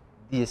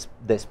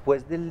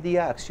después del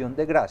Día de Acción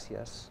de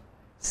Gracias,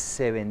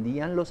 se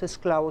vendían los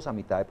esclavos a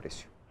mitad de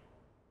precio.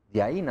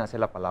 De ahí nace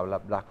la palabra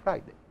Black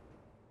Friday.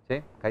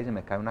 ¿Sí? Ahí se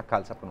me cae una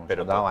calza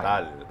Pero pronunciada.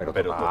 total, pero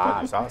total,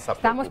 yo estaba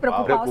Estamos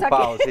preocupado. preocupados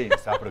Preocupado, sí.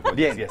 Estaba preocupado.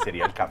 Bien. Decía,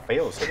 ¿sería el café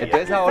o sería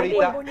Entonces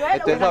ahorita, buñuelo,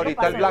 entonces una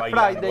ahorita el copa. Black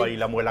bailando ahí Friday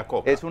la muela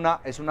coca? es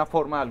una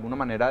forma de alguna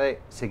manera de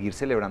seguir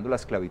celebrando la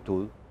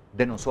esclavitud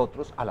de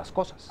nosotros a las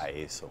cosas. A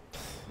eso.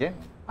 ¿Bien?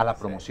 A la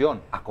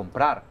promoción, a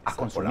comprar, a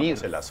consumir.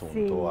 Extrapolamos el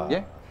asunto Sí. a...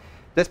 ¿Bien?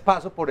 Entonces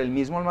paso por el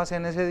mismo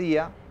almacén ese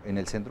día, en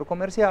el centro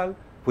comercial,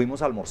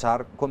 fuimos a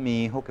almorzar con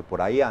mi hijo, que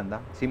por ahí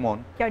anda,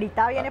 Simón. Que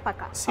ahorita viene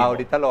para acá. Sí,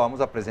 Ahorita lo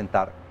vamos a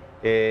presentar.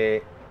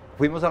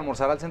 Fuimos a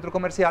almorzar al centro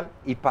comercial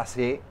y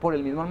pasé por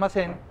el mismo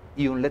almacén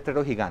y un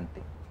letrero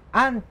gigante.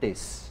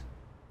 Antes,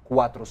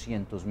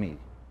 400.000.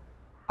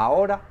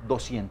 Ahora,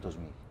 200.000.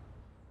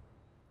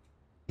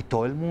 Y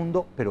todo el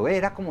mundo, pero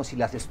era como si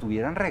las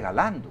estuvieran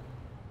regalando.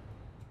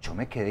 Yo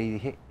me quedé y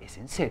dije, ¿es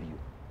en serio?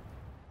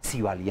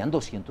 Si valían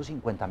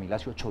 250.000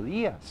 hace 8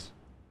 días.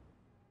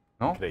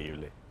 ¿No?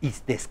 Increíble. Y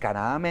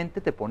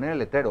descaradamente te ponen el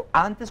letrero.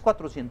 Antes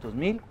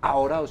 400.000,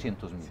 ahora 200.000.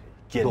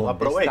 ¿Quién no ¿Dónde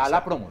aprovecha? está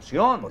la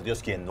promoción? Por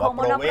Dios, ¿quién no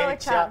 ¿Cómo no aprovecha?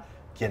 aprovechar?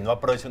 ¿Quién no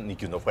aprovecha? Ni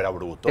que uno fuera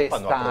bruto Te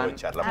para no están,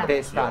 aprovechar la te promoción.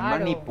 están Claro.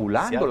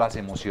 manipulando ¿Cierto? las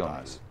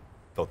emociones.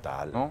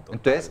 Total. ¿No? total.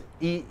 Entonces,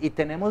 y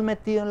tenemos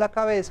metido en la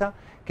cabeza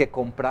que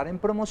comprar en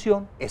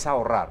promoción es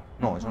ahorrar.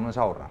 No, eso no es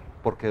ahorrar,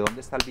 porque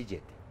 ¿dónde está el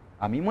billete?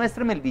 A mí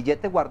muéstreme el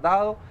billete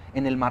guardado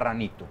en el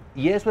marranito,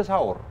 y eso es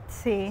ahorro.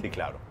 Sí. Sí,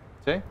 claro.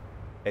 ¿Sí?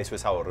 Eso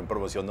es ahorro. En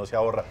promoción no se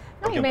ahorra.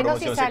 Porque y en menos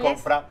si promoción se sales-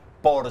 compra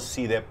por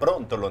si de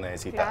pronto lo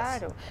necesitas.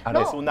 Claro. Ah,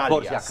 No, es un alias.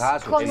 por si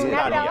acaso, con es un un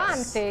alias.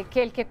 agravante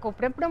que el que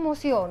compra en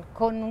promoción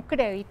con un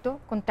crédito,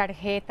 con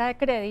tarjeta de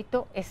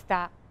crédito,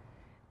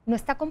 no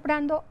está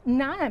comprando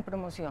nada en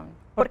promoción,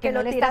 porque no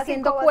lo le tira está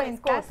haciendo 5 veces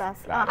cuentas cosas.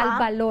 Claro. al Ajá.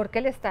 valor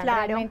que le están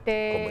Claro.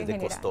 realmente Como es de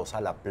generando.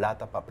 costosa la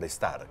plata para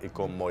prestar y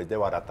como es de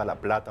barata la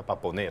plata para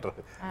poner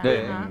Ajá,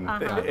 en,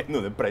 ajá. en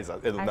una empresa, en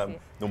Así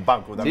es. un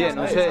banco. Una Sí, cosa en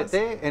un de esas.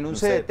 CDT, en un Un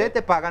CDT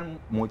te pagan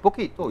muy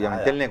poquito.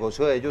 Obviamente Nada. el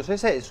negocio de ellos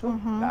es eso.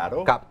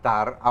 Claro.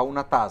 Captar a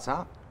una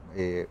tasa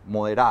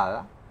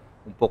moderada,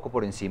 un poco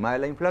por encima de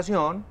la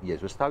inflación, y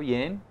eso está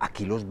bien.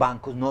 Aquí los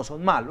bancos no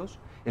son malos,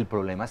 el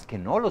problema es que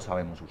no lo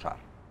sabemos usar.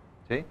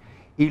 ¿Sí?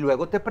 Y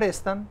luego te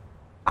prestan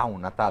a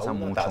una tasa A una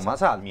mucho tasa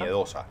más alta.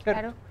 Miedosa.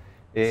 ¿cierto? Claro.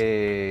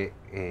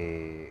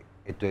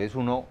 Entonces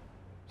uno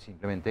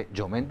simplemente,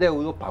 yo me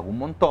endeudo, pago un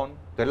montón,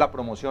 entonces la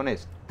promoción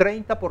es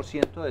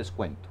 30% de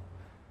descuento.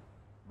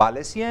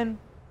 Vale 100,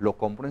 lo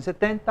compro en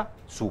 70,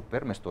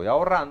 súper, me estoy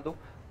ahorrando,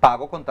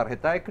 pago con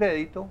tarjeta de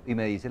crédito y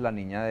me dice la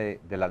niña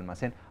del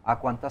almacén, ¿a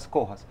cuántas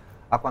cojas?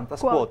 ¿A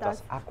cuántas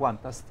cuotas? ¿A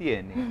cuántas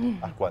tiene?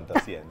 ¿A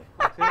cuántas tiene?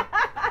 ¿Sí?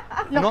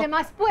 Lo que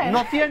más puede.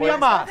 No tiene Puede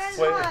más.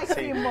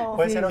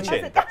 Puede ser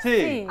 80.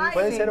 Sí.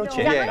 Puede ser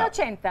 80. Llaman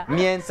 80.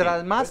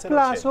 Mientras Sí, más puede ser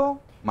plazo,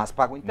 más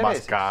pago intereses.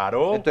 Más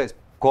caro. Entonces,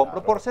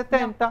 compro Claro. por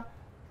 70,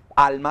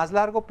 al más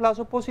largo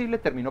plazo posible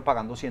termino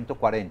pagando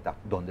 140.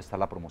 ¿Dónde está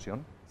la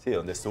promoción? Sí,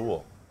 ¿dónde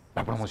estuvo?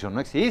 La promoción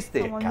no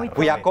existe. Somos muy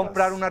Fui a carrometas.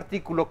 comprar un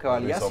artículo que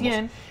valía Somos-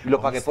 100 y lo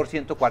pagué por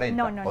 140.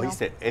 No, no.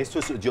 Oíste, esto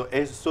no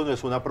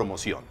es una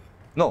promoción.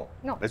 No.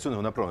 No. Eso no es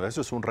una promoción,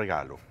 eso es un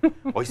regalo.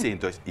 Oíste,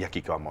 entonces, ¿y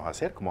aquí qué vamos a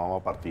hacer? ¿Cómo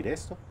vamos a partir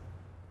esto?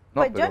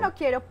 No, Pues pero yo no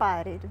quiero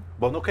padre.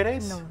 ¿Vos no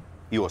querés? No.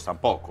 Y vos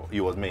tampoco, y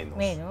vos menos.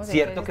 Menos,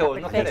 Cierto entonces que está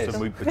vos no Yo querés.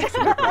 perfecto.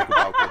 estoy muy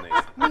preocupado con eso.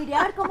 Mire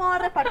a ver cómo va a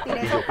repartir Y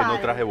eso, yo que no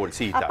padre. traje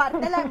bolsita. Aparte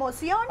de la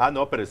emoción. Ah,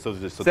 no, pero esto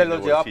Se tiene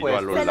los lleva bolsillo a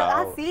puestos. los Se lo,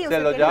 lados. sí, Se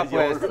usted los tiene lleva que-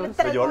 puestos.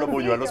 tres Me llevo los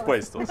buñuelos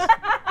bolsillos. puestos.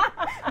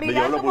 Mira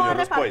llevo los cómo va a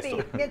buñuelos repartir.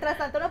 puestos. Mientras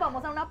tanto nos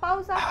vamos a una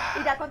pausa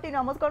y ya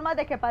continuamos con más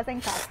de Qué Pasa en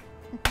Casa.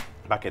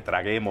 Para que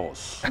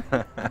traguemos.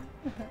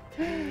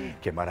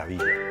 Qué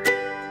maravilla.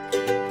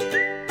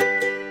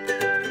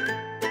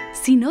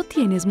 Si no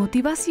tienes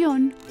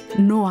motivación,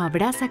 no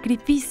habrá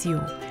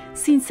sacrificio.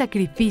 Sin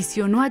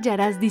sacrificio no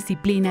hallarás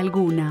disciplina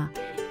alguna.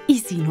 Y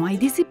si no hay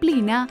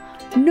disciplina,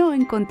 no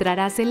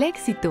encontrarás el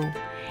éxito.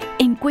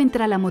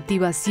 Encuentra la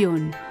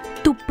motivación,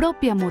 tu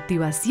propia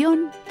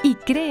motivación, y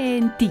cree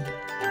en ti.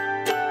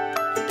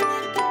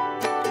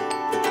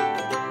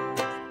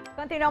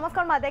 Continuamos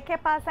con más de Qué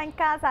Pasa en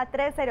Casa.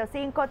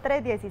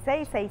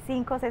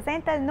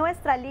 305-316-6560 es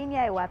nuestra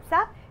línea de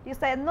WhatsApp. Y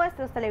ustedes,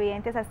 nuestros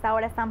televidentes, hasta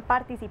ahora están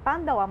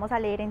participando. Vamos a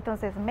leer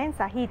entonces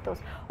mensajitos.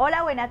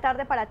 Hola, buena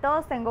tarde para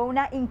todos. Tengo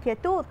una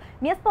inquietud.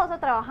 Mi esposo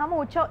trabaja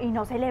mucho y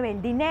no se le ve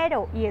el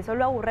dinero y eso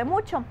lo aburre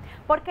mucho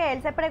porque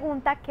él se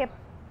pregunta qué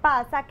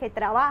pasa, que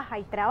trabaja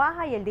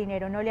y el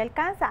dinero no le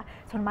alcanza.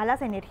 ¿Son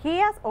malas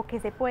energías o qué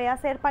se puede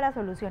hacer para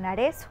solucionar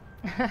eso?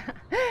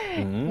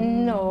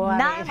 No, a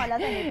Nada de ver.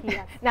 malas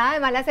energías. Nada de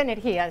malas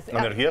energías. La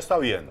energía está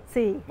bien.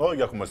 Sí.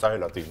 Oiga, cómo está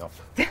gelatina.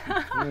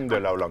 De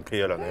la blanca y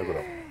de la negra.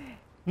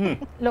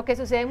 Lo que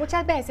sucede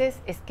muchas veces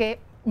es que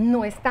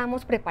no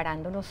estamos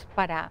preparándonos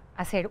para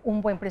hacer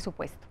un buen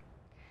presupuesto.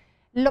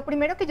 Lo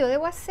primero que yo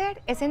debo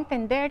hacer es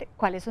entender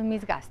cuáles son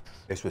mis gastos,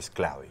 Eso es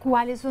clave.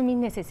 cuáles son mis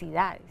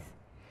necesidades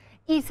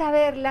y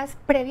saberlas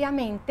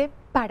previamente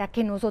para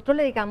que nosotros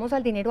le digamos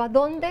al dinero a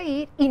dónde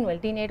ir y no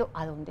el dinero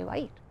a dónde va a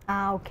ir.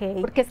 Ah,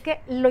 ok. Porque es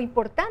que lo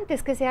importante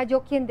es que sea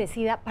yo quien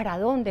decida para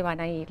dónde van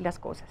a ir las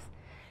cosas.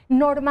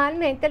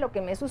 Normalmente lo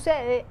que me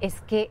sucede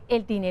es que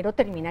el dinero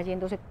termina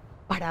yéndose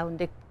para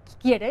donde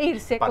quiere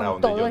irse, Para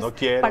con donde todo yo es- no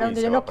quiero para y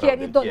donde se yo va no para quiero y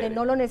donde donde quiere.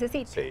 no lo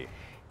necesite.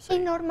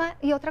 Sí.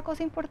 Y otra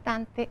cosa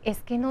importante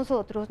es que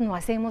nosotros no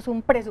hacemos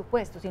un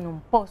presupuesto, sino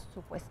un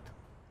postsupuesto.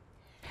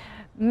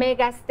 Me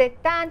gasté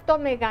tanto,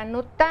 me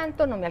gano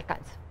tanto, no me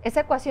alcanza.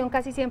 Esa ecuación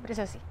casi siempre es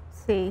así.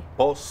 Sí.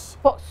 Post.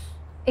 Post.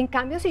 En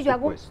cambio, si yo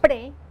hago un Supuesto.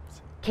 pre,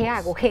 ¿qué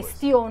hago? Supuesto.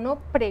 Gestiono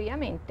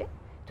previamente,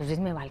 entonces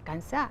me va a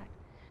alcanzar.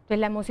 Entonces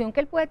la emoción que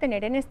él puede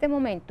tener en este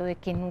momento de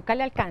que nunca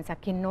le alcanza,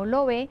 que no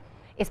lo ve,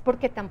 es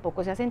porque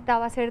tampoco se ha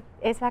sentado a hacer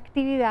esa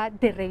actividad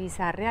de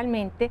revisar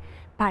realmente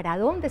para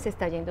dónde se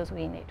está yendo su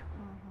dinero.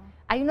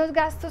 Hay unos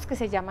gastos que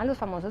se llaman los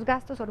famosos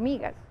gastos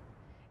hormigas,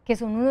 que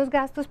son unos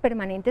gastos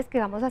permanentes que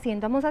vamos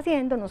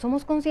haciendo, no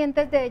somos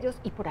conscientes de ellos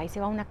y por ahí se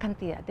va una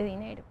cantidad de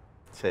dinero.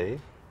 Sí.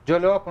 Yo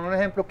le voy a poner un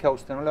ejemplo que a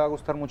usted no le va a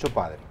gustar mucho,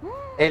 padre.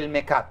 El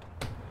mecato.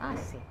 Ah,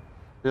 sí.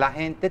 La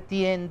gente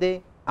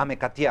tiende a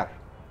mecatear,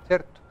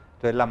 ¿cierto?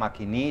 Entonces la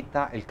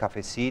maquinita, el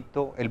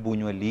cafecito, el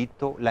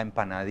buñuelito, la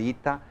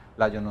empanadita,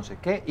 la yo no sé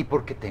qué, y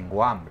porque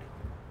tengo hambre.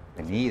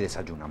 Vení,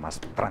 desayuna más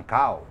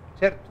trancado,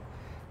 ¿cierto?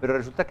 Pero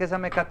resulta que esa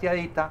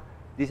mecateadita,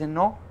 dicen,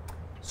 no,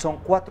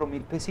 son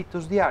 4.000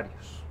 pesitos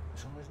diarios.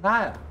 Eso no es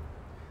nada.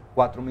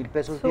 4.000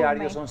 pesos Sume.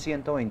 diarios son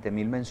 120.000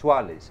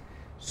 mensuales.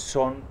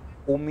 Son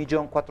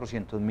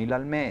 1.400.000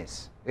 al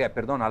mes,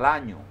 perdón, al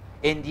año.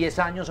 En 10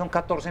 años son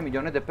 14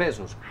 millones de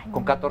pesos.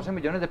 Con 14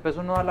 millones de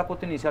pesos no da la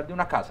cuota inicial de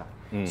una casa.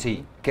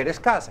 Sí, ¿quieres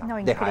casa? No,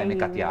 Deja de increíble.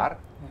 mecatear,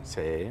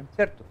 Sí.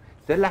 ¿cierto?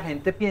 Entonces la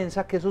gente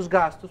piensa que esos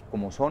gastos,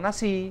 como son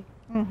así,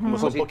 Como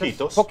son cositas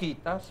poquitos.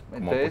 poquitas, Como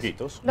entonces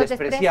poquitos. Los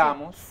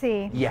despreciamos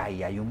Sí. y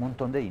ahí hay un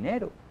montón de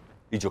dinero.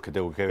 ¿Y yo qué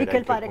tengo que ver? Y que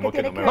el ahí? padre ¿Cómo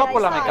que tiene no que me ver No,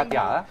 por la ahí?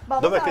 mecateada.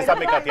 Vamos No, pero es a que ver esta el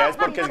mecateada es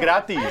porque es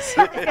gratis.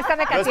 Es que esta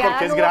No es mecateada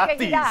porque es no hubo que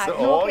gratis. girar, no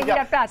hubo que girar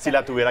Oiga, plata. si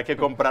la tuviera que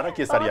comprar,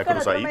 aquí estaría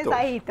Vamos con otro cruzadito.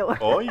 mensajito.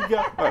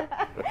 Oiga.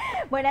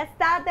 Buenas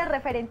tardes,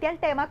 referente al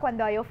tema,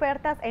 cuando hay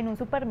ofertas en un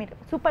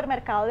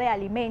supermercado de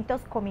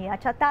alimentos, comida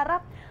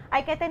chatarra,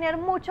 hay que tener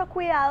mucho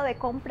cuidado de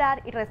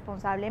comprar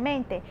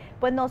irresponsablemente,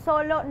 pues no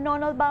solo no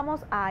nos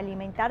vamos a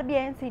alimentar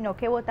bien, sino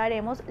que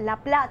botaremos la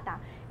plata.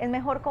 Es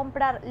mejor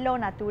comprar lo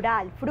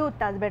natural,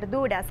 frutas,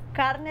 verduras,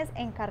 carnes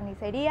en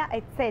carnicería,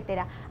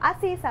 etcétera.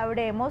 Así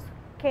sabremos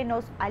que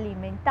nos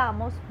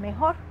alimentamos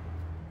mejor.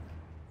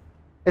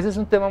 Ese es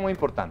un tema muy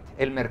importante,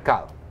 el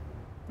mercado,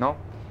 ¿no?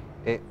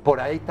 Por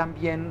ahí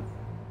también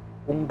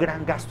un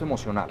gran gasto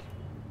emocional,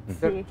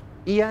 ¿cierto?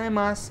 Y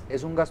además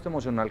es un gasto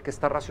emocional que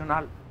está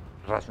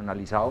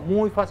racionalizado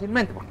muy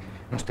fácilmente, porque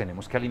nos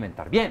tenemos que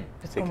alimentar bien.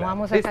 Pues ¿cómo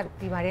vamos a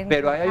activar el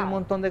Pero ahí hay un mercado?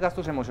 montón de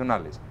gastos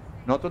emocionales.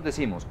 Nosotros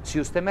decimos, si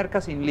usted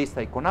merca sin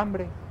lista y con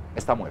hambre,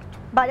 está muerto.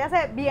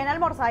 Váyase bien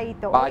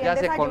almorzadito.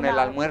 Váyase bien con el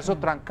desayunado. almuerzo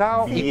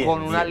trancado y Bien,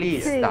 con una bien.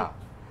 lista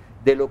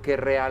de lo que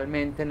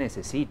realmente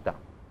necesita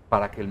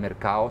para que el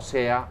mercado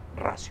sea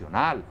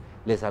racional,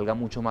 le salga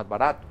mucho más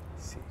barato,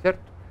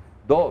 ¿cierto?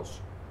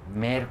 2,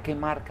 merque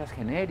marcas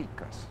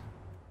genéricas.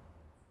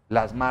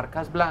 Las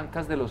marcas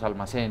blancas de los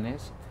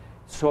almacenes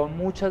son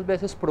muchas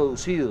veces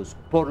producidos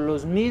por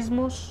los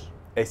mismos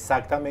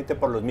Exactamente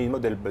por los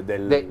mismos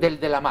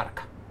de la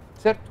marca,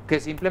 ¿cierto?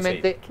 Que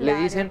simplemente Sí. le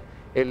Claro. dicen,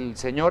 el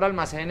señor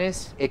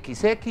almacenes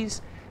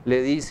XX,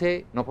 le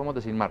dice, no podemos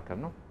decir marcas,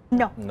 ¿no?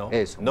 No. No,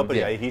 Eso, no muy pero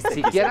ya bien. dijiste.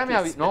 Siquiera me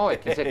XX. no,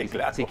 XX,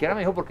 Claro. siquiera me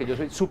dijo porque yo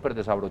soy súper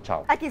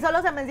desabrochado. Aquí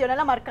solo se menciona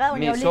la marca de Doña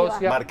Mi Oliva.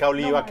 socia- Marca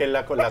Oliva, que es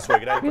la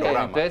suegra del Bien,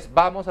 programa. entonces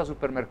vamos a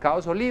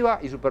Supermercados Oliva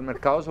y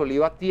Supermercados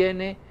Oliva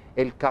tiene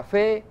el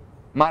café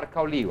marca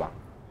Oliva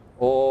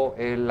o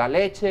la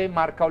leche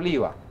marca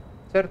Oliva,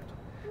 ¿cierto?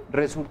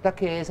 Resulta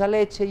que esa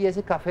leche y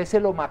ese café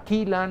se lo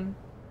maquilan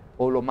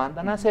o lo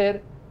mandan a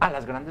hacer a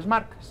las grandes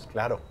marcas.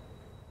 Claro.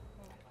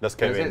 Los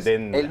que Entonces,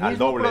 venden el al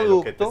mismo doble de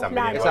lo que te producto, están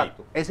claro. vendiendo ahí.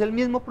 Exacto, es el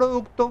mismo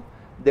producto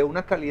de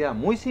una calidad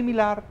muy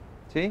similar,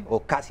 ¿sí?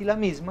 O casi la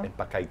misma,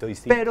 Empacadito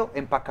distinto. pero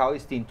empacado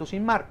distinto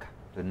sin marca.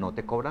 Entonces no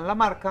te cobran la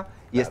marca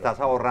y Claro. estás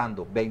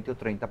ahorrando 20 o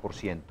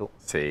 30%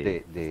 Sí.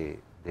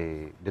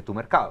 de tu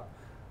mercado.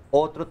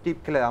 Otro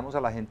tip que le damos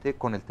a la gente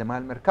con el tema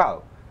del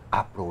mercado,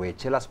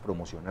 aproveche las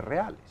promociones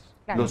reales.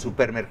 Claro. Los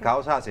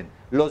supermercados hacen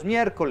los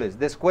miércoles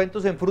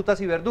descuentos en frutas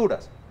y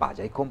verduras.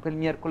 Vaya y compre el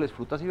miércoles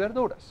frutas y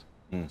verduras.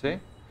 Ujú. ¿Sí?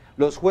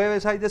 Los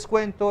jueves hay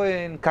descuento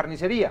en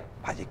carnicería.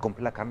 Vaya y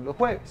compre la carne los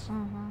jueves.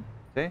 Ujú.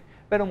 ¿Sí?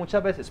 Pero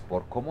muchas veces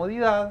por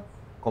comodidad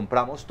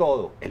compramos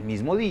todo el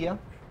mismo día,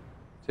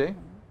 ¿sí?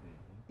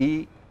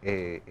 Y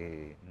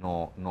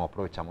no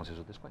aprovechamos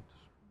esos descuentos.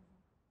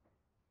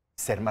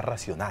 Ser más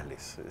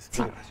racionales.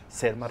 Sí.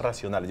 Ser más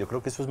racionales. Yo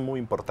creo que eso es muy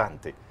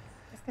importante.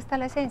 Es que está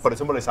la esencia. Por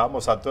eso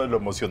molestábamos tanto de lo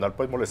emocional,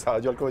 pues molestaba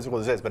yo al comienzo con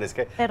ustedes, pero es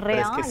que,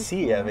 real.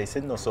 Sí, a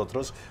veces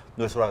nosotros,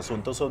 nuestros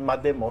asuntos son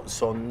más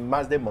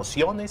de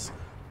emociones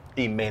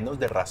y menos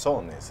de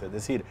razones. Es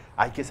decir,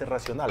 hay que ser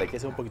racional, hay que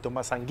ser un poquito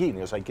más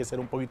sanguíneos, hay que ser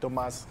un poquito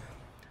más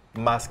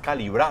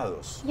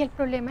calibrados. Y el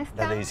problema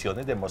está... Las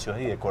decisiones de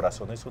emociones y de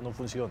corazón, eso no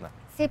funciona.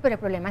 Sí, pero el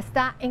problema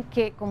está en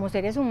que como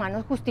seres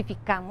humanos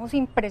justificamos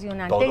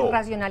impresionante Todo. y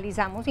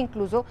racionalizamos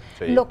incluso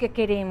Sí. lo que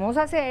queremos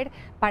hacer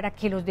para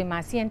que los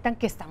demás sientan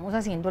que estamos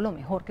haciendo lo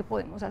mejor que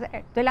podemos hacer.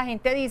 Entonces la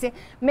gente dice,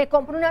 me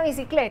compro una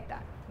bicicleta,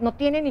 no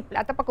tiene ni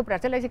plata para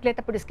comprarse la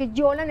bicicleta, pero es que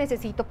yo la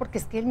necesito porque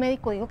es que el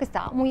médico dijo que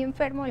estaba muy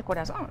enfermo del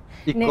corazón.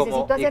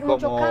 Necesito hacer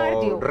mucho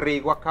cardio.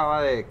 Rigo acaba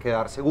de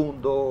quedar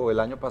segundo, el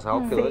año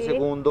pasado quedó de Sí.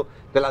 segundo,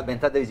 entonces las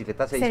ventas de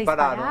bicicletas se Se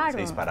dispararon. dispararon. Se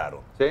dispararon.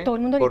 ¿Sí? Todo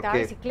el mundo necesitaba Porque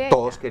bicicleta.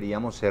 todos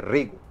queríamos ser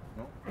Rigo,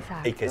 ¿no?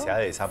 Exacto. Y que sea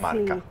de esa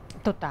marca, Sí.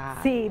 Total.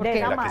 Sí, de porque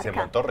esa la que se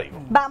marca. montó Rigo.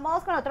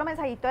 Vamos con otro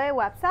mensajito de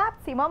WhatsApp.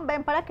 Simón,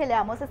 ven para que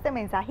leamos este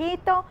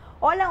mensajito.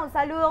 Hola, un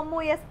saludo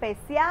muy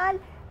especial.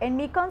 En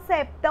mi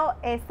concepto,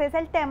 este es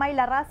el tema y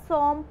la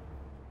razón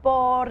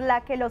por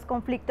la que los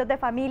conflictos de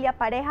familia,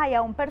 pareja y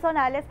aún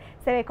personales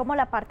se ve como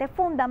la parte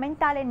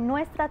fundamental en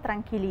nuestra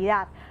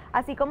tranquilidad.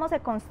 Así como se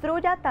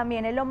construya,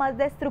 también es lo más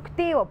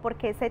destructivo,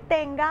 porque se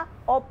tenga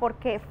o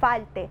porque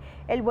falte.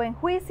 El buen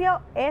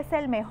juicio es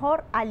el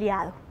mejor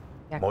aliado.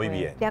 De Muy acuerdo.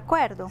 bien. ¿De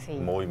acuerdo? Sí,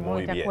 Muy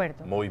de bien.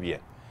 acuerdo. Muy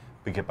bien.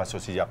 ¿Y qué pasó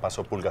si ya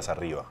pasó pulgas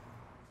arriba?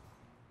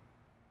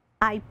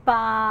 Ay,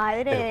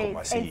 padre, Pero ¿cómo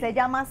así? él se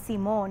llama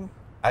Simón.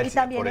 Ah, Y sí,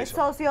 también por es eso.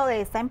 socio de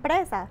esta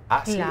empresa.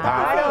 Ah, sí.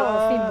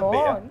 Claro, Simón.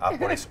 Vea,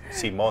 por eso,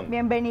 Simón.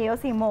 Bienvenido,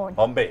 Simón.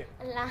 Hombre,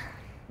 Hola.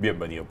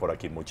 bienvenido por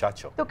aquí,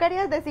 muchacho. ¿Tú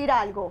querías decir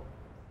algo?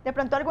 De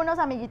pronto algunos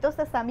amiguitos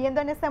te están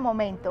viendo en este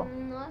momento.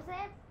 No sé,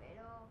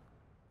 pero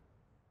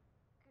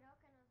creo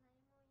que nos ha ido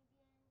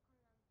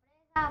muy bien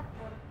con la empresa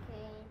porque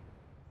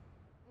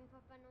mi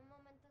papá en un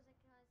momento se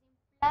quedó sin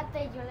plata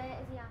y yo le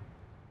decía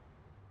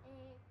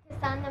que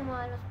estaban de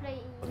moda los play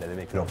y Ponele el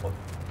micrófono.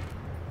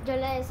 yo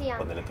le decía,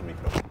 Ponele tu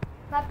micrófono.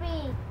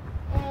 papi,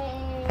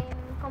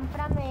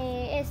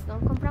 cómprame esto, Ven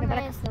para cómprame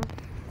acá. esto,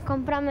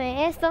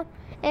 cómprame esto,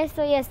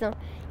 esto y esto.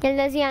 Y él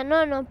decía,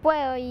 no, no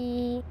puedo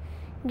y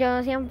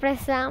yo siempre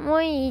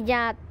estamos y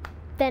ya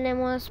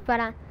tenemos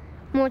para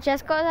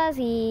muchas cosas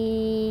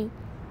y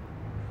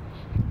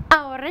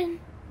ahorren.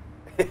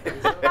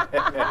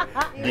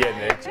 Bien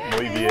hecho,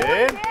 muy bien.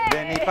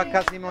 Vení para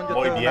acá, Simón, yo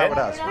Muy te doy un bien.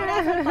 abrazo.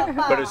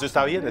 Pero eso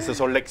está bien, esas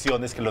son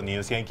lecciones que los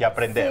niños tienen que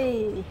aprender.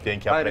 Sí. Tienen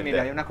que Padre, aprender.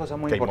 mira, hay una cosa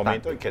muy que hay importante.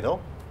 momentos en que no.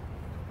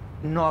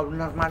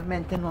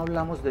 Normalmente no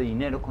hablamos de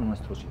dinero con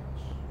nuestros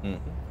hijos.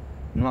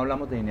 No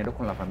hablamos de dinero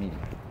con la familia.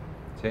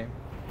 ¿Sí?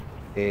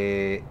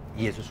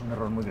 Y eso es un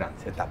error muy grande.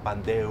 Se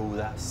tapan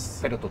deudas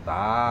Pero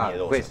total.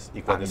 miedosas. Pues,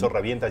 y cuando a eso mí-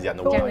 revienta ya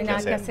no Ya hubo no hay qué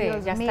nada que hacer.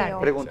 hacer, ya Dios está. mío.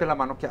 Pregunte la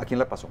mano a quién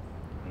le pasó.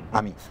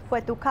 a mí.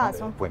 Fue tu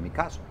caso. Fue mi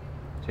caso.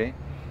 ¿Sí?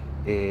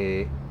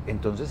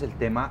 Entonces el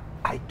tema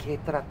hay que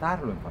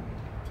tratarlo en familia.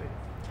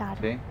 Sí. Claro.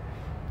 ¿Sí?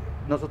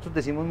 Nosotros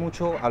decimos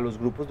mucho a los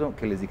grupos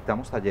que les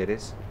dictamos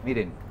talleres,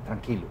 miren,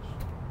 tranquilos,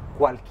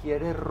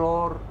 cualquier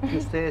error que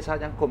ustedes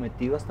hayan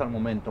cometido hasta el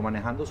momento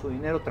manejando su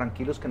dinero,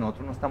 tranquilos que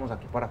nosotros no estamos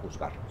aquí para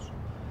juzgarlos,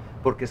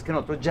 porque es que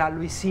nosotros ya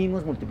lo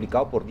hicimos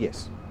multiplicado por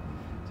 10.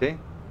 ¿Sí?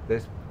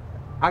 Entonces,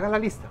 haga la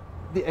lista,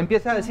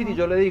 empiece a decir y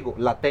yo le digo,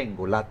 la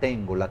tengo.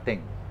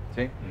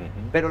 ¿Sí?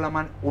 Pero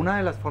una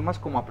de las formas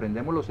como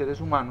aprendemos los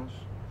seres humanos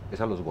es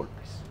a los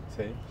golpes.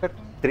 Sí.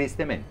 ¿Cierto?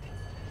 Tristemente.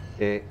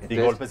 Y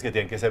golpes que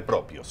tienen que ser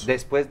propios.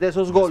 Después de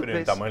esos Nos golpes,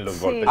 experimentamos en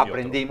los golpes de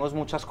aprendimos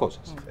muchas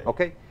cosas. Sí.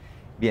 ¿Ok?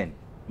 Bien,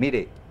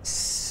 mire,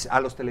 a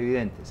los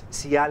televidentes,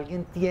 si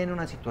alguien tiene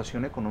una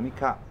situación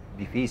económica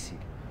difícil,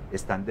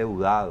 está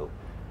endeudado,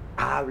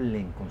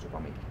 hablen con su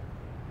familia.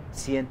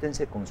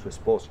 Siéntense con su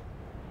esposa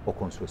o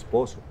con su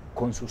esposo,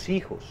 con sus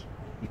hijos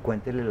y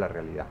cuéntenle la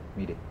realidad.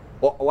 Mire,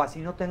 o así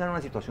no tengan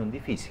una situación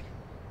difícil,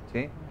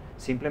 ¿sí?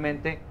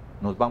 Simplemente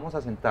nos vamos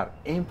a sentar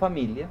en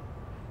familia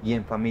y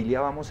en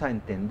familia vamos a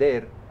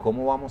entender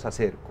cómo vamos a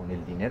hacer con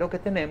el dinero que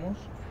tenemos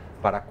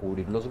para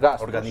cubrir los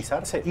gastos.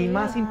 Organizarse. Y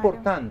más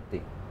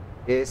importante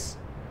es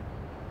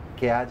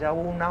que haya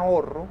un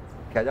ahorro,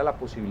 que haya la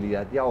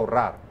posibilidad de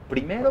ahorrar,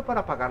 primero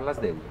para pagar las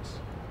deudas,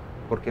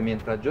 porque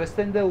mientras yo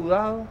esté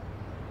endeudado,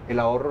 el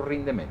ahorro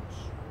rinde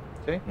menos.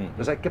 ¿Sí?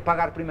 Entonces hay que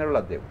pagar primero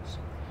las deudas.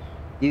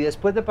 Y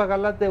después de pagar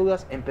las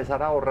deudas,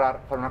 empezar a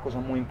ahorrar para una cosa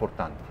muy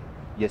importante,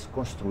 y es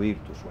construir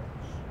tus sueños.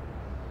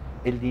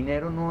 El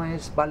dinero no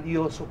es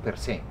valioso per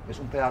se, es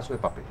un pedazo de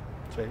papel.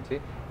 Sí. ¿Sí?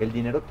 El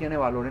dinero tiene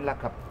valor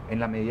en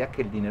la medida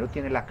que el dinero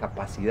tiene la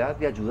capacidad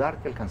de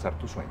ayudarte a alcanzar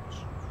tus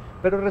sueños.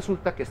 Pero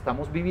resulta que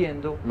estamos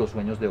viviendo los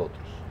sueños de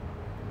otros.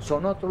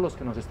 Son otros los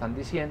que nos están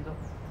diciendo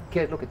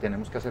qué es lo que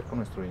tenemos que hacer con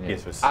nuestro dinero,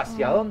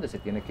 hacia dónde se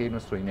tiene que ir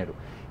nuestro dinero.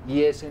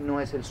 Y ese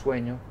no es el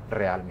sueño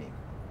real mío.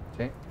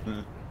 ¿Sí?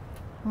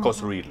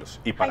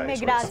 Construirlos. Y para Jaime,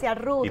 eso gracias,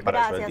 Ruth, y para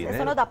eso gracias. el Eso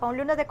dinero. nos da para un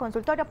lunes de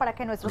consultorio para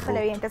que nuestros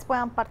televidentes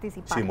puedan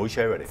participar. Sí, muy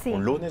chévere. Sí.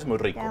 Un lunes muy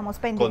rico. Quedamos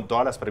pendientes. Con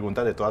todas las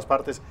preguntas de todas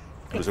partes,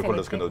 incluso con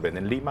los que Excelente. nos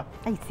ven en Lima.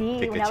 Ay, sí,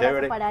 Que un qué abrazo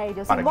chévere, para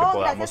ellos. para que Simón,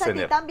 podamos gracias a ti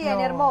tener. también, No.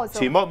 hermoso.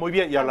 Simón, muy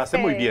bien. Y hablaste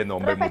muy Ustedes. bien,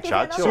 hombre, Repetición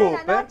muchacho. hoy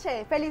en la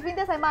noche. Feliz fin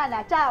de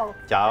semana. Chao.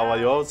 Chao,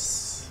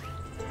 adiós.